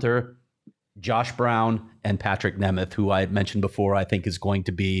 Dylan Guenther, Josh Brown, and Patrick Nemeth, who I had mentioned before, I think is going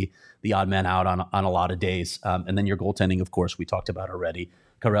to be the odd man out on a lot of days. And then your goaltending, of course, we talked about already.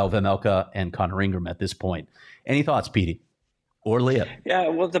 Karel Vejmelka and Connor Ingram at this point. Any thoughts, Petey? Or Leah? Yeah,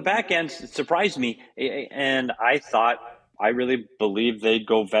 well, the back end surprised me. And I really believe they'd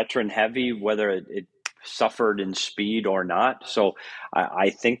go veteran heavy, whether it suffered in speed or not. So I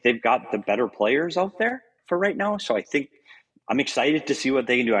think they've got the better players out there for right now. So I think I'm excited to see what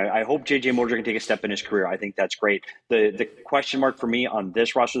they can do. I hope JJ Moser can take a step in his career. I think that's great. The question mark for me on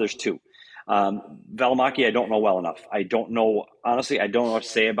this roster, there's two. Valimaki, I don't know well enough. Honestly, I don't know what to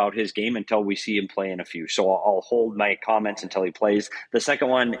say about his game until we see him play in a few. So I'll hold my comments until he plays. The second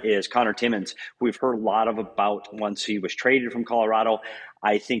one is Connor Timmins, who we've heard a lot about once he was traded from Colorado.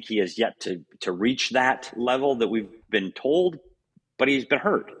 I think he has yet to reach that level that we've been told, but he's been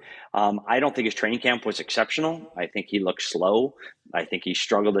hurt. I don't think his training camp was exceptional. I think he looked slow. I think he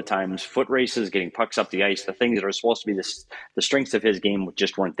struggled at times, foot races, getting pucks up the ice. The things that are supposed to be the strengths of his game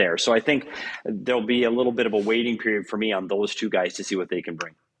just weren't there. So I think there'll be a little bit of a waiting period for me on those two guys to see what they can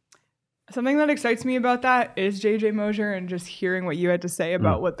bring. Something that excites me about that is JJ Moser, and just hearing what you had to say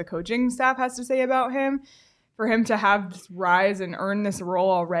about what the coaching staff has to say about him. For him to have this rise and earn this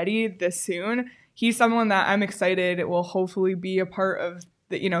role already this soon, he's someone that I'm excited will hopefully be a part of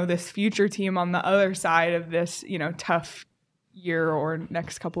this future team on the other side of this, tough year or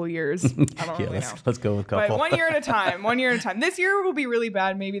next couple of years. I don't really know. Let's go with couple. But 1 year at a time. This year will be really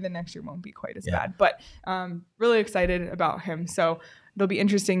bad. Maybe the next year won't be quite as bad. But really excited about him. So it'll be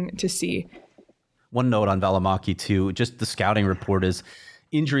interesting to see. One note on Valimaki too, just the scouting report is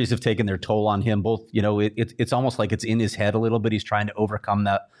injuries have taken their toll on him. Both, it's almost like it's in his head a little bit. He's trying to overcome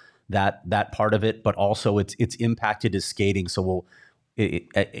that part of it, but also it's impacted his skating. So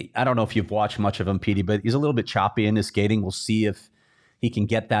I don't know if you've watched much of him, Petey, but he's a little bit choppy in his skating. We'll see if he can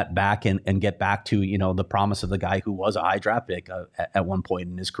get that back and get back to, the promise of the guy who was a high draft pick at one point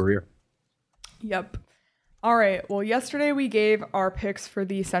in his career. Yep. All right. Well, yesterday we gave our picks for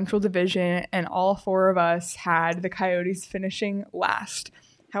the Central Division, and all four of us had the Coyotes finishing last.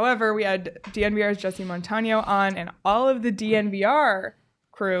 However, we had DNVR's Jesse Montano on, and all of the DNVR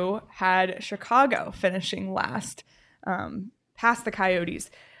crew had Chicago finishing last, past the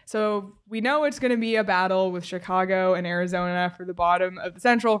Coyotes. So we know it's going to be a battle with Chicago and Arizona for the bottom of the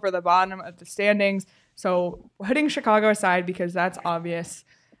Central, for the bottom of the standings. So putting Chicago aside, because that's obvious,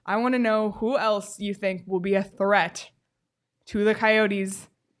 I want to know who else you think will be a threat to the Coyotes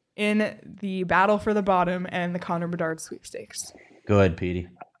in the battle for the bottom and the Connor Bedard sweepstakes. Go ahead, Petey.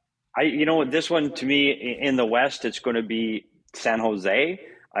 This one to me in the West, it's going to be San Jose.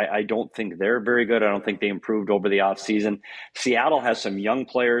 I don't think they're very good. I don't think they improved over the offseason. Seattle has some young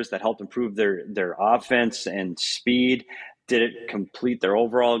players that helped improve their offense and speed. Did it complete their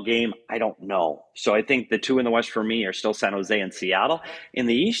overall game? I don't know. So I think the two in the West for me are still San Jose and Seattle. In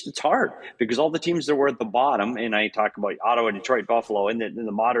the East, it's hard because all the teams that were at the bottom, and I talk about Ottawa, Detroit, Buffalo, in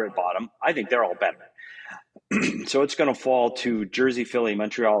the moderate bottom, I think they're all better. So it's going to fall to Jersey, Philly,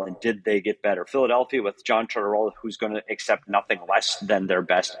 Montreal, and did they get better? Philadelphia with John Tortorella, who's going to accept nothing less than their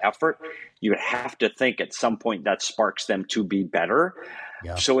best effort. You would have to think at some point that sparks them to be better.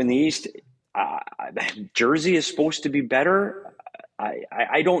 Yeah. So in the East, Jersey is supposed to be better.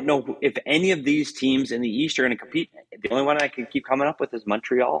 I don't know if any of these teams in the East are going to compete. The only one I can keep coming up with is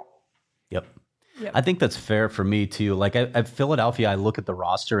Montreal. Yep. I think that's fair for me too. Like at Philadelphia, I look at the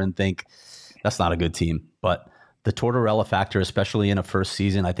roster and think that's not a good team. But the Tortorella factor, especially in a first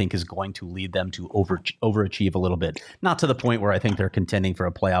season, I think is going to lead them to overachieve a little bit. Not to the point where I think they're contending for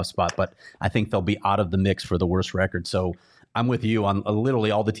a playoff spot, but I think they'll be out of the mix for the worst record. So I'm with you on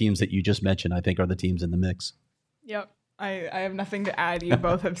literally all the teams that you just mentioned, I think are the teams in the mix. Yep. I have nothing to add. You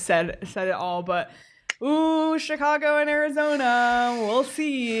both have said it all, but Chicago and Arizona, we'll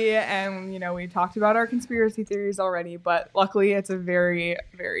see. And, we talked about our conspiracy theories already, but luckily it's a very,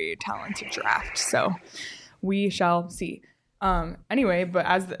 very talented draft. So we shall see. Anyway, but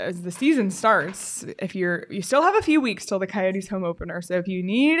as the season starts, you still have a few weeks till the Coyotes home opener. So if you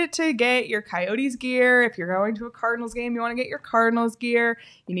need to get your Coyotes gear, if you're going to a Cardinals game, you want to get your Cardinals gear,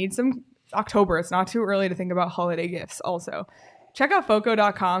 you need some October. It's not too early to think about holiday gifts also. Check out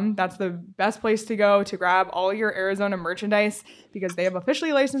Foco.com. That's the best place to go to grab all your Arizona merchandise because they have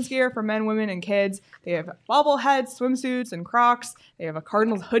officially licensed gear for men, women, and kids. They have bobbleheads, swimsuits, and Crocs. They have a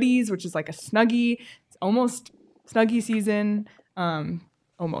Cardinals hoodies, which is like a Snuggie. It's almost Snuggie season.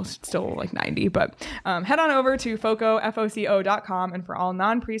 A almost still like 90, but head on over to foco.com, and for all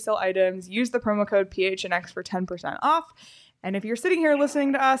non-presale items, use the promo code PHNX for 10% off. And if you're sitting here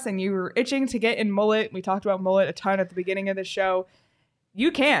listening to us and you were itching to get in mullet, we talked about mullet a ton at the beginning of the show,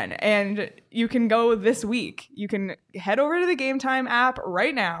 you can, and you can go this week. You can head over to the Game Time app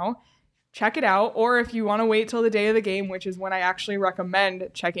right now, check it out, or if you want to wait till the day of the game, which is when I actually recommend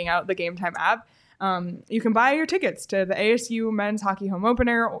checking out the Game Time app, you can buy your tickets to the ASU men's hockey home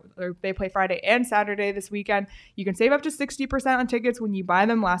opener. Or they play Friday and Saturday this weekend. You can save up to 60% on tickets when you buy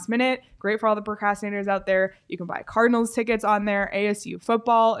them last minute. Great for all the procrastinators out there. You can buy Cardinals tickets on there, ASU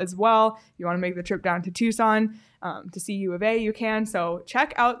football as well. If you want to make the trip down to Tucson to see U of A, you can. So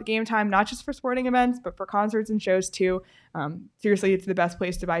check out the Game Time, not just for sporting events, but for concerts and shows too. Seriously, it's the best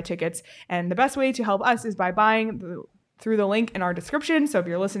place to buy tickets. And the best way to help us is by buying through the link in our description. So if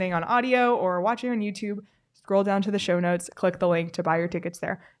you're listening on audio or watching on YouTube, scroll down to the show notes, click the link to buy your tickets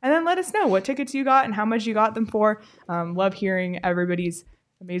there. And then let us know what tickets you got and how much you got them for. Love hearing everybody's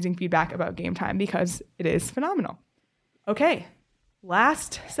amazing feedback about Game Time because it is phenomenal. Okay,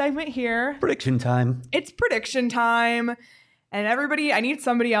 last segment here. Prediction time. It's prediction time. And everybody, I need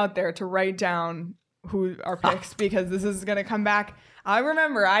somebody out there to write down who our picks because this is going to come back. I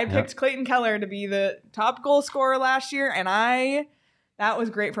remember I picked Clayton Keller to be the top goal scorer last year, and that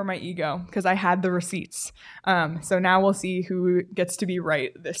was great for my ego because I had the receipts. So now we'll see who gets to be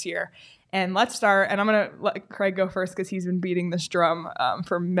right this year. And let's start, and I'm going to let Craig go first because he's been beating this drum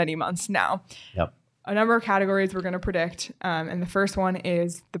for many months now. Yep. A number of categories we're going to predict, and the first one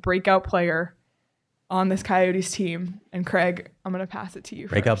is the breakout player on this Coyotes team. And Craig, I'm going to pass it to you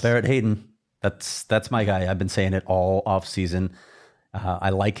Breakout first. Barrett Hayton. That's my guy. I've been saying it all off season. I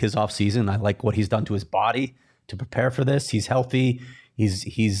like his off season. I like what he's done to his body to prepare for this. He's healthy.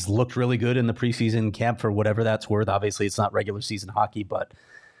 He's looked really good in the preseason camp for whatever that's worth. Obviously, it's not regular season hockey, but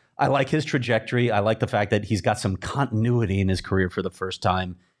I like his trajectory. I like the fact that he's got some continuity in his career for the first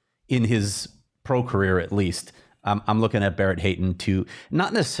time in his pro career, at least. I'm looking at Barrett Hayton to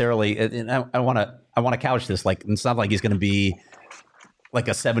not necessarily. And I want to couch this like it's not like he's going to be like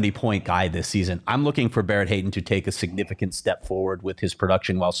a 70-point guy this season. I'm looking for Barrett Hayton to take a significant step forward with his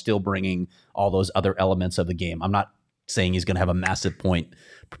production while still bringing all those other elements of the game. I'm not saying he's going to have a massive point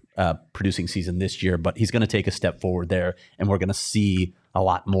producing season this year, but he's going to take a step forward there, and we're going to see a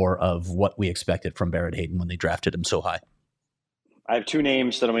lot more of what we expected from Barrett Hayton when they drafted him so high. I have two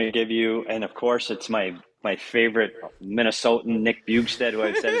names that I'm going to give you, and of course, it's my favorite Minnesotan, Nick Bjugstad, who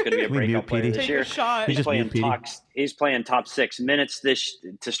I've said is going to be a breakout player this year. He's playing top 6 minutes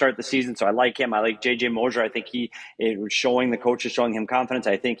to start the season, so I like him. I like JJ Mosier. I think the coach is showing him confidence.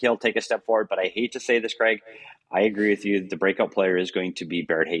 I think he'll take a step forward, but I hate to say this, Greg. I agree with you. The breakout player is going to be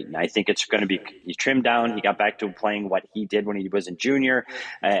Barrett Hayton. I think it's going to be – he's trimmed down. He got back to playing what he did when he was in junior.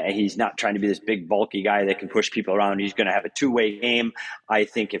 He's not trying to be this big, bulky guy that can push people around. He's going to have a two-way game. I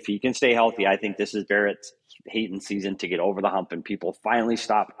think if he can stay healthy, I think this is Barrett Hayton season to get over the hump and people finally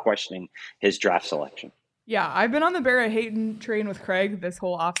stop questioning his draft selection. Yeah, I've been on the Barrett Hayton train with Craig this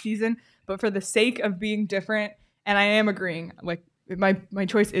whole offseason, but for the sake of being different, and I am agreeing, like my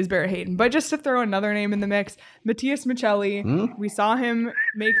choice is Barrett Hayton, but just to throw another name in the mix, Matias Michelli. We saw him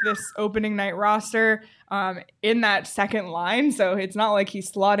make this opening night roster in that second line, so it's not like he's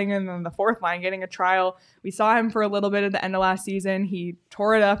slotting in on the fourth line, getting a trial. We saw him for a little bit at the end of last season. He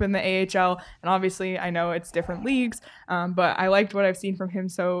tore it up in the AHL, and obviously I know it's different leagues, but I liked what I've seen from him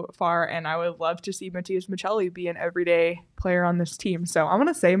so far, and I would love to see Matias Michelli be an everyday player on this team. So I'm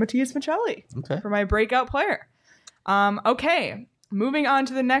going to say Matias Michelli for my breakout player. Okay. Moving on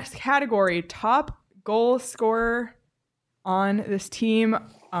to the next category, top goal scorer on this team.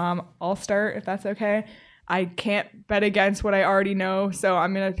 I'll start if that's okay. I can't bet against what I already know, so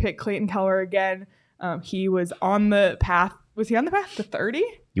I'm going to pick Clayton Keller again. He was on the path. Was he on the path to 30?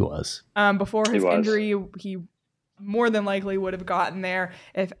 He was. Before his injury, he more than likely would have gotten there.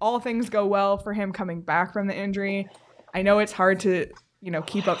 If all things go well for him coming back from the injury, I know it's hard to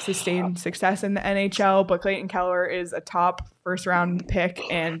keep up sustained success in the NHL, but Clayton Keller is a top first-round pick,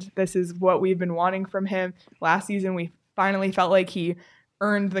 and this is what we've been wanting from him. Last season, we finally felt like he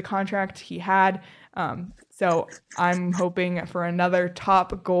earned the contract he had. So I'm hoping for another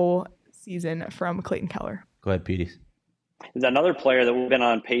top goal season from Clayton Keller. Go ahead, Petey. Another player that would have been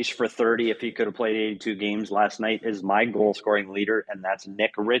on pace for 30 if he could have played 82 games last night is my goal-scoring leader, and that's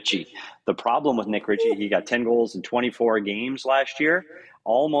Nick Ritchie. The problem with Nick Ritchie, he got 10 goals in 24 games last year,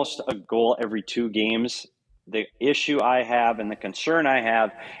 almost a goal every 2 games. The issue I have and the concern I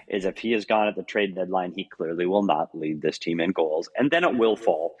have is if he is gone at the trade deadline, he clearly will not lead this team in goals, and then it will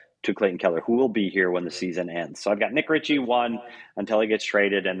fall to Clayton Keller, who will be here when the season ends. So I've got Nick Ritchie 1 until he gets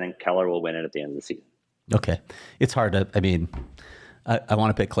traded, and then Keller will win it at the end of the season. Okay. It's hard to, I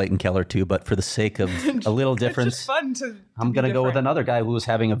want to pick Clayton Keller too, but for the sake of a little difference, it's just fun to I'm going to go with another guy who was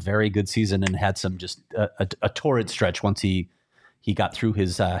having a very good season and had some just a torrid stretch once he got through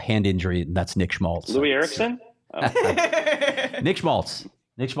his hand injury, and that's Nick Schmaltz. Louis Eriksson? Nick Schmaltz.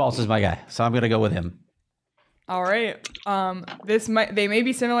 Nick Schmaltz is my guy, so I'm going to go with him. All right. They may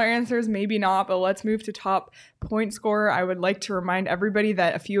be similar answers, maybe not, but let's move to top point scorer. I would like to remind everybody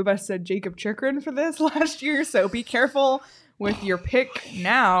that a few of us said Jacob Chychrun for this last year, so be careful with your pick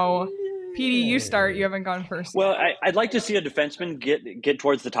now. PD, you start. You haven't gone first. Well, I'd like to see a defenseman get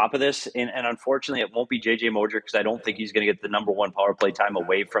towards the top of this, and unfortunately, it won't be JJ Moser because I don't think he's going to get the number one power play time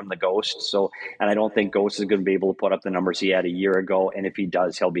away from the Ghost. So, and I don't think Ghost is going to be able to put up the numbers he had a year ago, and if he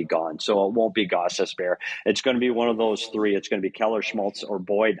does, he'll be gone. So it won't be Gostisbehere. It's going to be one of those three. It's going to be Keller, Schmaltz, or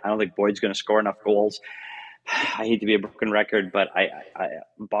Boyd. I don't think Boyd's going to score enough goals. I hate to be a broken record, but I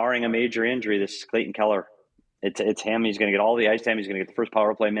barring a major injury, this is Clayton Keller. It's him. He's going to get all the ice time. He's going to get the first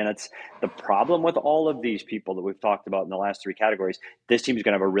power play minutes. The problem with all of these people that we've talked about in the last three categories, this team is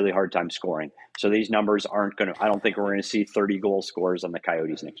going to have a really hard time scoring. So these numbers aren't going to – I don't think we're going to see 30 goal scorers on the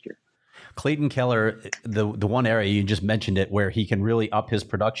Coyotes next year. Clayton Keller, the one area you just mentioned it where he can really up his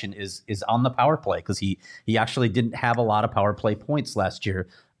production is on the power play, because he actually didn't have a lot of power play points last year.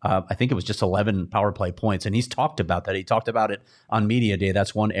 I think it was just 11 power play points, and he's talked about that. He talked about it on Media Day.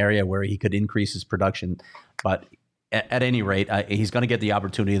 That's one area where he could increase his production. But at any rate, he's going to get the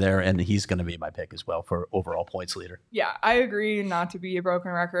opportunity there, and he's going to be my pick as well for overall points leader. Yeah, I agree, not to be a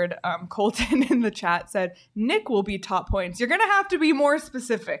broken record. Colton in the chat said, Nick will be top points. You're going to have to be more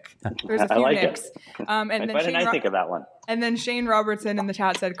specific. There's a few Nicks. Why didn't I think of that one? And then Shane Robertson in the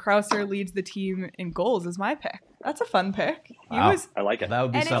chat said, Krauser leads the team in goals is my pick. That's a fun pick. Wow. I like it. That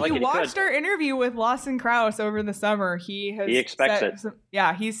would be something. And if you watched our interview with Lawson Krause over the summer, he expects it.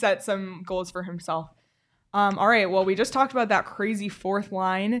 He set some goals for himself. All right, well, we just talked about that crazy fourth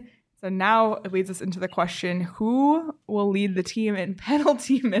line. So now it leads us into the question, who will lead the team in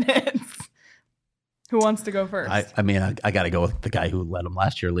penalty minutes? Who wants to go first? I got to go with the guy who led him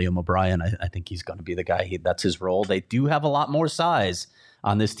last year, Liam O'Brien. I think he's going to be the guy. That's his role. They do have a lot more size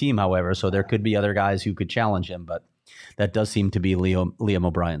on this team, however, so there could be other guys who could challenge him, but that does seem to be Liam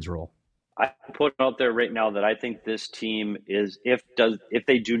O'Brien's role. I put out there right now that I think this team is, if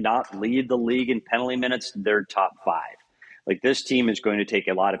they do not lead the league in penalty minutes, they're top 5. Like, this team is going to take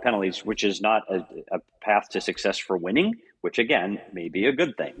a lot of penalties, which is not a path to success for winning, which again may be a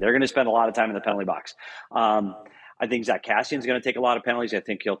good thing. They're going to spend a lot of time in the penalty box. I think Zach Kassian's going to take a lot of penalties. I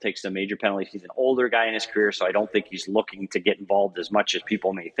think he'll take some major penalties. He's an older guy in his career, so I don't think he's looking to get involved as much as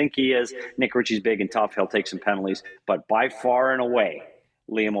people may think he is. Nick Ritchie's big and tough. He'll take some penalties. But by far and away,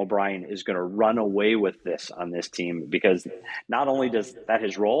 Liam O'Brien is going to run away with this on this team, because not only does that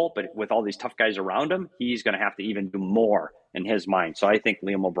his role, but with all these tough guys around him, he's going to have to even do more in his mind. So I think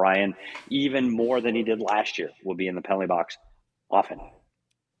Liam O'Brien, even more than he did last year, will be in the penalty box often.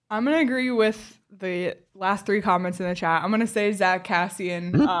 I'm going to agree with the last three comments in the chat. I'm going to say Zach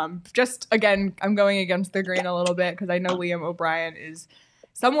Kassian. Just, again, I'm going against the grain a little bit because I know Liam O'Brien is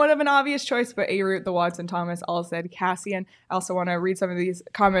somewhat of an obvious choice, but A-Root, the Watson Thomas all said Kassian. I also want to read some of these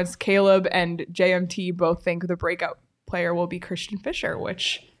comments. Caleb and JMT both think the breakout player will be Christian Fischer,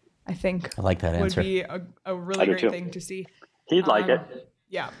 which I think I like that would answer. be a really great thing to see. He'd like it.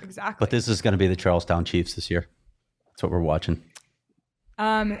 Yeah, exactly. But this is going to be the Charlestown Chiefs this year. That's what we're watching.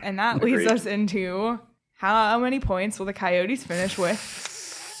 And that leads us into how many points will the Coyotes finish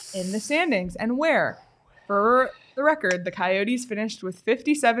with in the standings and where? For the record, the Coyotes finished with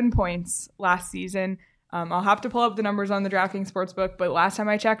 57 points last season. I'll have to pull up the numbers on the DraftKings Sportsbook, but last time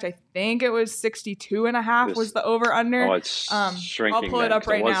I checked, I think it was 62.5 was the over-under. Oh, it's shrinking. I'll pull it up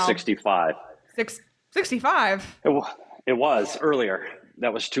right now. It was 65. 65? It was earlier.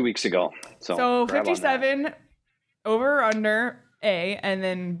 That was 2 weeks ago. So 57 over-under. A, and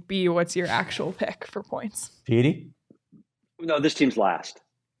then B, what's your actual pick for points? Petey? No, this team's last.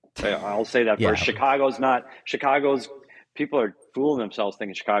 I'll say that first. Chicago's people are fooling themselves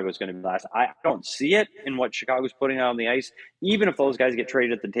thinking Chicago's going to be last. I don't see it in what Chicago's putting out on the ice. Even if those guys get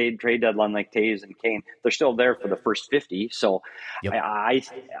traded at the trade deadline like Taves and Kane, they're still there for the first 50. So yep. I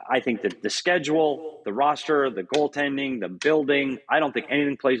think that the schedule, the roster, the goaltending, the building, I don't think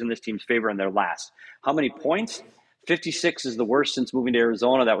anything plays in this team's favor, and they're last. How many points? 56 is the worst since moving to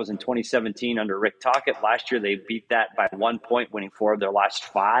Arizona. That was in 2017 under Rick Tocchet. Last year, they beat that by 1 point, winning 4 of their last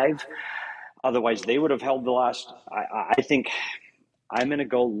 5. Otherwise, they would have held the last. I think I'm going to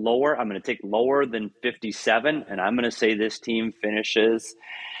go lower. I'm going to take lower than 57, and I'm going to say this team finishes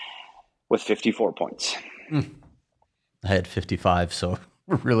with 54 points. I had 55, so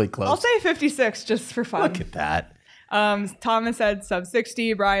we're really close. I'll say 56 just for fun. Look at that. Thomas said sub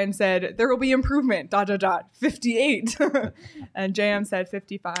 60. Brian said there will be improvement. ... 58. And JM said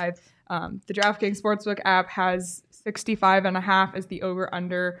 55. The DraftKings Sportsbook app has 65.5 as the over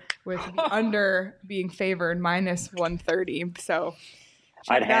under, with the under being favored minus 130. So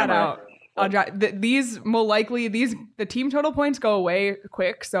check that out. These will likely the team total points go away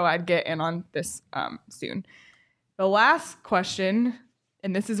quick, so I'd get in on this soon. The last question,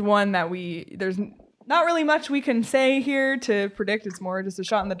 and this is one that there's not really much we can say here to predict. It's more just a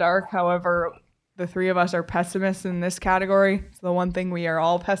shot in the dark. However, the three of us are pessimists in this category. It's the one thing we are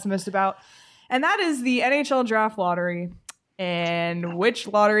all pessimists about, and that is the NHL draft lottery. And which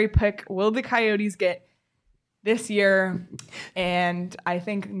lottery pick will the Coyotes get this year? And I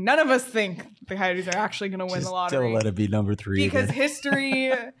think none of us think the Coyotes are actually going to win the lottery. Still let it be number 3 because again.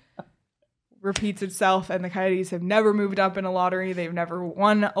 History repeats itself, and the Coyotes have never moved up in a lottery. They've never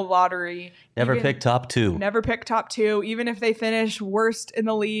won a lottery. Never picked top 2. Never picked top 2. Even if they finish worst in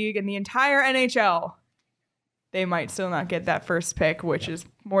the league in the entire NHL, they might still not get that first pick, which is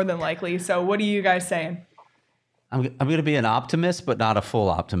more than likely. So what are you guys saying? I'm going to be an optimist, but not a full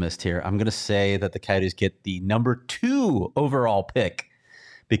optimist here. I'm going to say that the Coyotes get the number 2 overall pick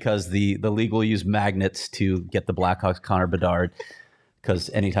because the league will use magnets to get the Blackhawks Connor Bedard.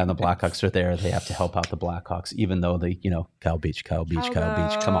 Because anytime the Blackhawks are there, they have to help out the Blackhawks, even though they, Kyle Beach. Come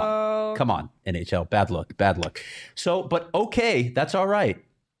on, NHL. Bad luck. So, but okay, that's all right.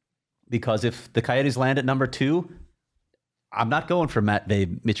 Because if the Coyotes land at number 2, I'm not going for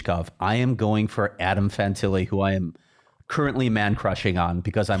Matvei Michkov. I am going for Adam Fantilli, who I am currently man-crushing on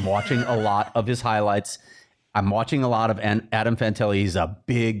because I'm watching a lot of his highlights. I'm watching a lot of Adam Fantilli. He's a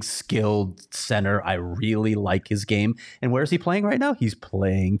big, skilled center. I really like his game. And where is he playing right now? He's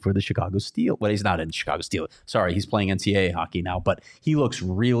playing for the Chicago Steel. Well, he's not in Chicago Steel. Sorry, he's playing NCAA hockey now. But he looks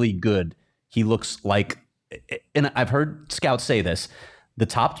really good. He looks like, and I've heard scouts say this, the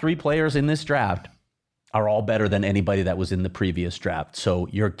top 3 players in this draft are all better than anybody that was in the previous draft. So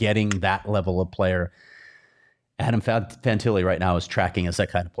you're getting that level of player. Adam Fantilli right now is tracking as that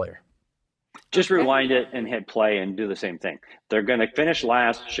kind of player. Just rewind it and hit play and do the same thing. They're going to finish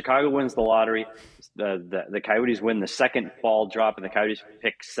last. Chicago wins the lottery. The Coyotes win the second ball drop, and the Coyotes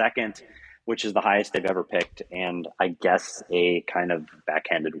pick second, which is the highest they've ever picked, and I guess a kind of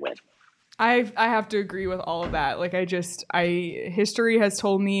backhanded win. I have to agree with all of that. History has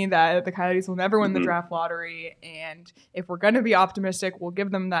told me that the Coyotes will never win the draft lottery, and if we're going to be optimistic, we'll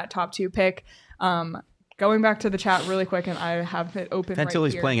give them that top 2 pick. Going back to the chat really quick, and I have it open right here.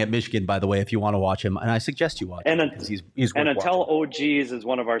 Fantilli's playing at Michigan, by the way, if you want to watch him, and I suggest you watch him because he's worth until watching. OGs is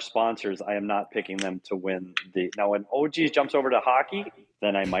one of our sponsors, I am not picking them to win now when OGs jumps over to hockey,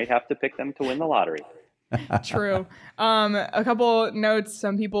 then I might have to pick them to win the lottery. True. A couple notes.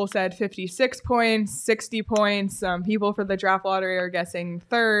 Some people said 56 points, 60 points. Some people for the draft lottery are guessing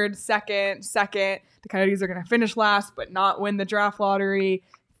third, second. The Coyotes are going to finish last, but not win the draft lottery.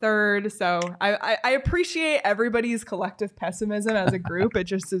 Third. So I appreciate everybody's collective pessimism as a group. It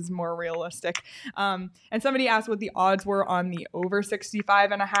just is more realistic. And somebody asked what the odds were on the over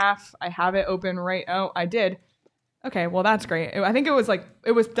 65.5. I have it open right. Oh, I did. Okay, well, that's great. I think it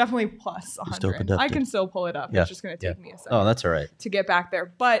was definitely plus 100. I can still pull it up. Yeah. It's just going to take me a second. Oh, that's all right. To get back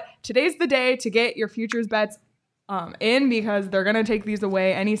there. But today's the day to get your futures bets in because they're going to take these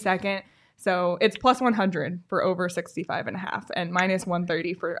away any second. So it's plus 100 for over 65.5 and minus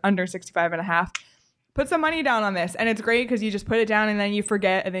 130 for under 65.5. Put some money down on this. And it's great because you just put it down and then you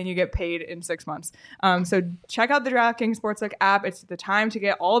forget and then you get paid in 6 months. So check out the DraftKings Sportsbook app. It's the time to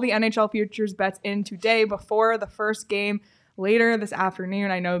get all the NHL futures bets in today before the first game later this afternoon.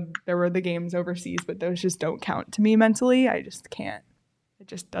 I know there were the games overseas, but those just don't count to me mentally. I just can't. It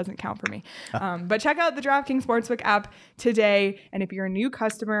just doesn't count for me. But check out the DraftKings Sportsbook app today. And if you're a new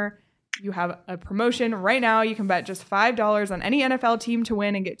customer, you have a promotion right now. You can bet just $5 on any NFL team to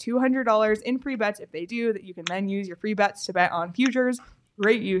win and get $200 in free bets if they do. That you can then use your free bets to bet on futures.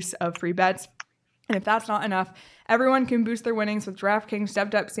 Great use of free bets. And if that's not enough, everyone can boost their winnings with DraftKings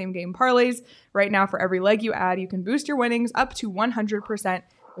stepped up same game parlays. Right now, for every leg you add, you can boost your winnings up to 100%.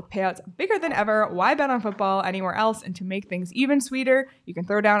 With payouts bigger than ever, why bet on football anywhere else? And to make things even sweeter, you can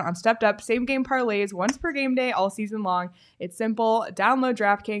throw down on stepped up same game parlays once per game day all season long. It's simple. Download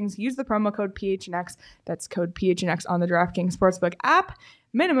DraftKings, use the promo code PHNX. That's code PHNX on the DraftKings Sportsbook app.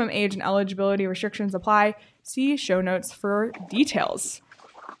 Minimum age and eligibility restrictions apply. See show notes for details.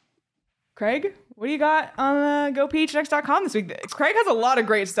 Craig, what do you got on GoPHNX.com this week? Craig has a lot of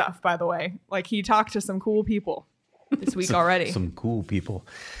great stuff, by the way. He talked to some cool people this week already. Some cool people.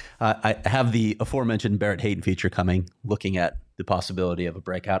 I have the aforementioned Barrett Hayton feature coming, looking at the possibility of a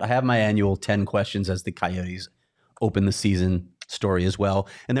breakout. I have my annual 10 questions as the Coyotes open the season story as well.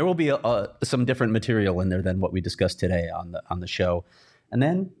 And there will be some different material in there than what we discussed today on the show. And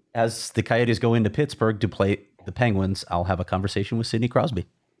then as the Coyotes go into Pittsburgh to play the Penguins, I'll have a conversation with Sidney Crosby.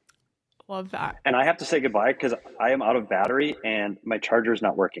 Love that. And I have to say goodbye because I am out of battery and my charger is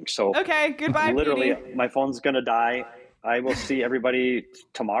not working. So okay, goodbye. Literally, PD. My phone's going to die. I will see everybody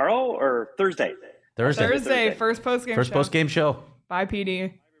tomorrow or Thursday. Thursday. First post-game show. Bye, PD.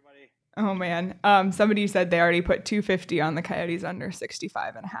 Bye, everybody. Oh, man. Somebody said they already put 250 on the Coyotes under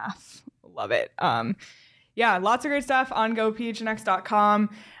 65.5. Love it. Yeah, lots of great stuff on gophnx.com.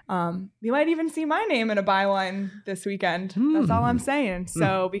 You might even see my name in a byline this weekend. That's all I'm saying.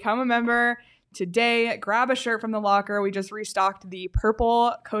 So become a member today. Grab a shirt from the locker. We just restocked the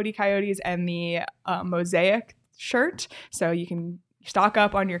purple Cody Coyotes and the mosaic shirt. So you can stock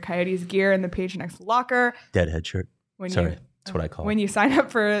up on your Coyotes gear in the PHNX locker. Deadhead shirt. That's what I call it. When you sign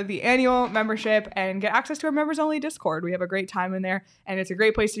up for the annual membership and get access to our members only Discord. We have a great time in there, and it's a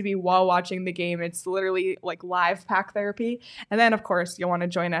great place to be while watching the game. It's literally like live pack therapy. And then, of course, you'll want to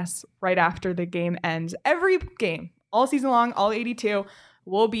join us right after the game ends. Every game, all season long, all 82,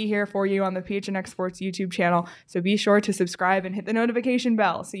 we'll be here for you on the PHNX Sports YouTube channel. So be sure to subscribe and hit the notification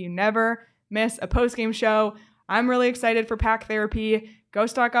bell so you never miss a post-game show. I'm really excited for pack therapy. Go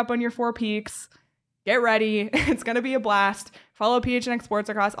stock up on your 4 peaks. Get ready. It's going to be a blast. Follow PHNX Sports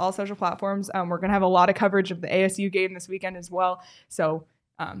across all social platforms. We're going to have a lot of coverage of the ASU game this weekend as well. So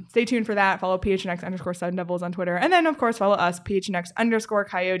stay tuned for that. Follow PHNX_Sun Devils on Twitter. And then, of course, follow us,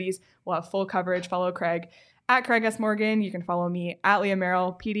 PHNX_Coyotes. We'll have full coverage. Follow Craig at Craig S. Morgan. You can follow me at Leah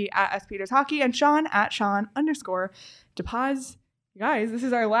Merrill, PD at S. Peters Hockey, and Sean at Sean_DePaz. You guys, this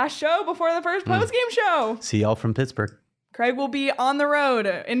is our last show before the first post-game show. See y'all from Pittsburgh. Craig will be on the road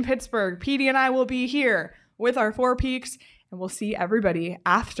in Pittsburgh. PD and I will be here with our 4 peaks, and we'll see everybody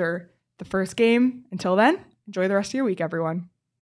after the first game. Until then, enjoy the rest of your week, everyone.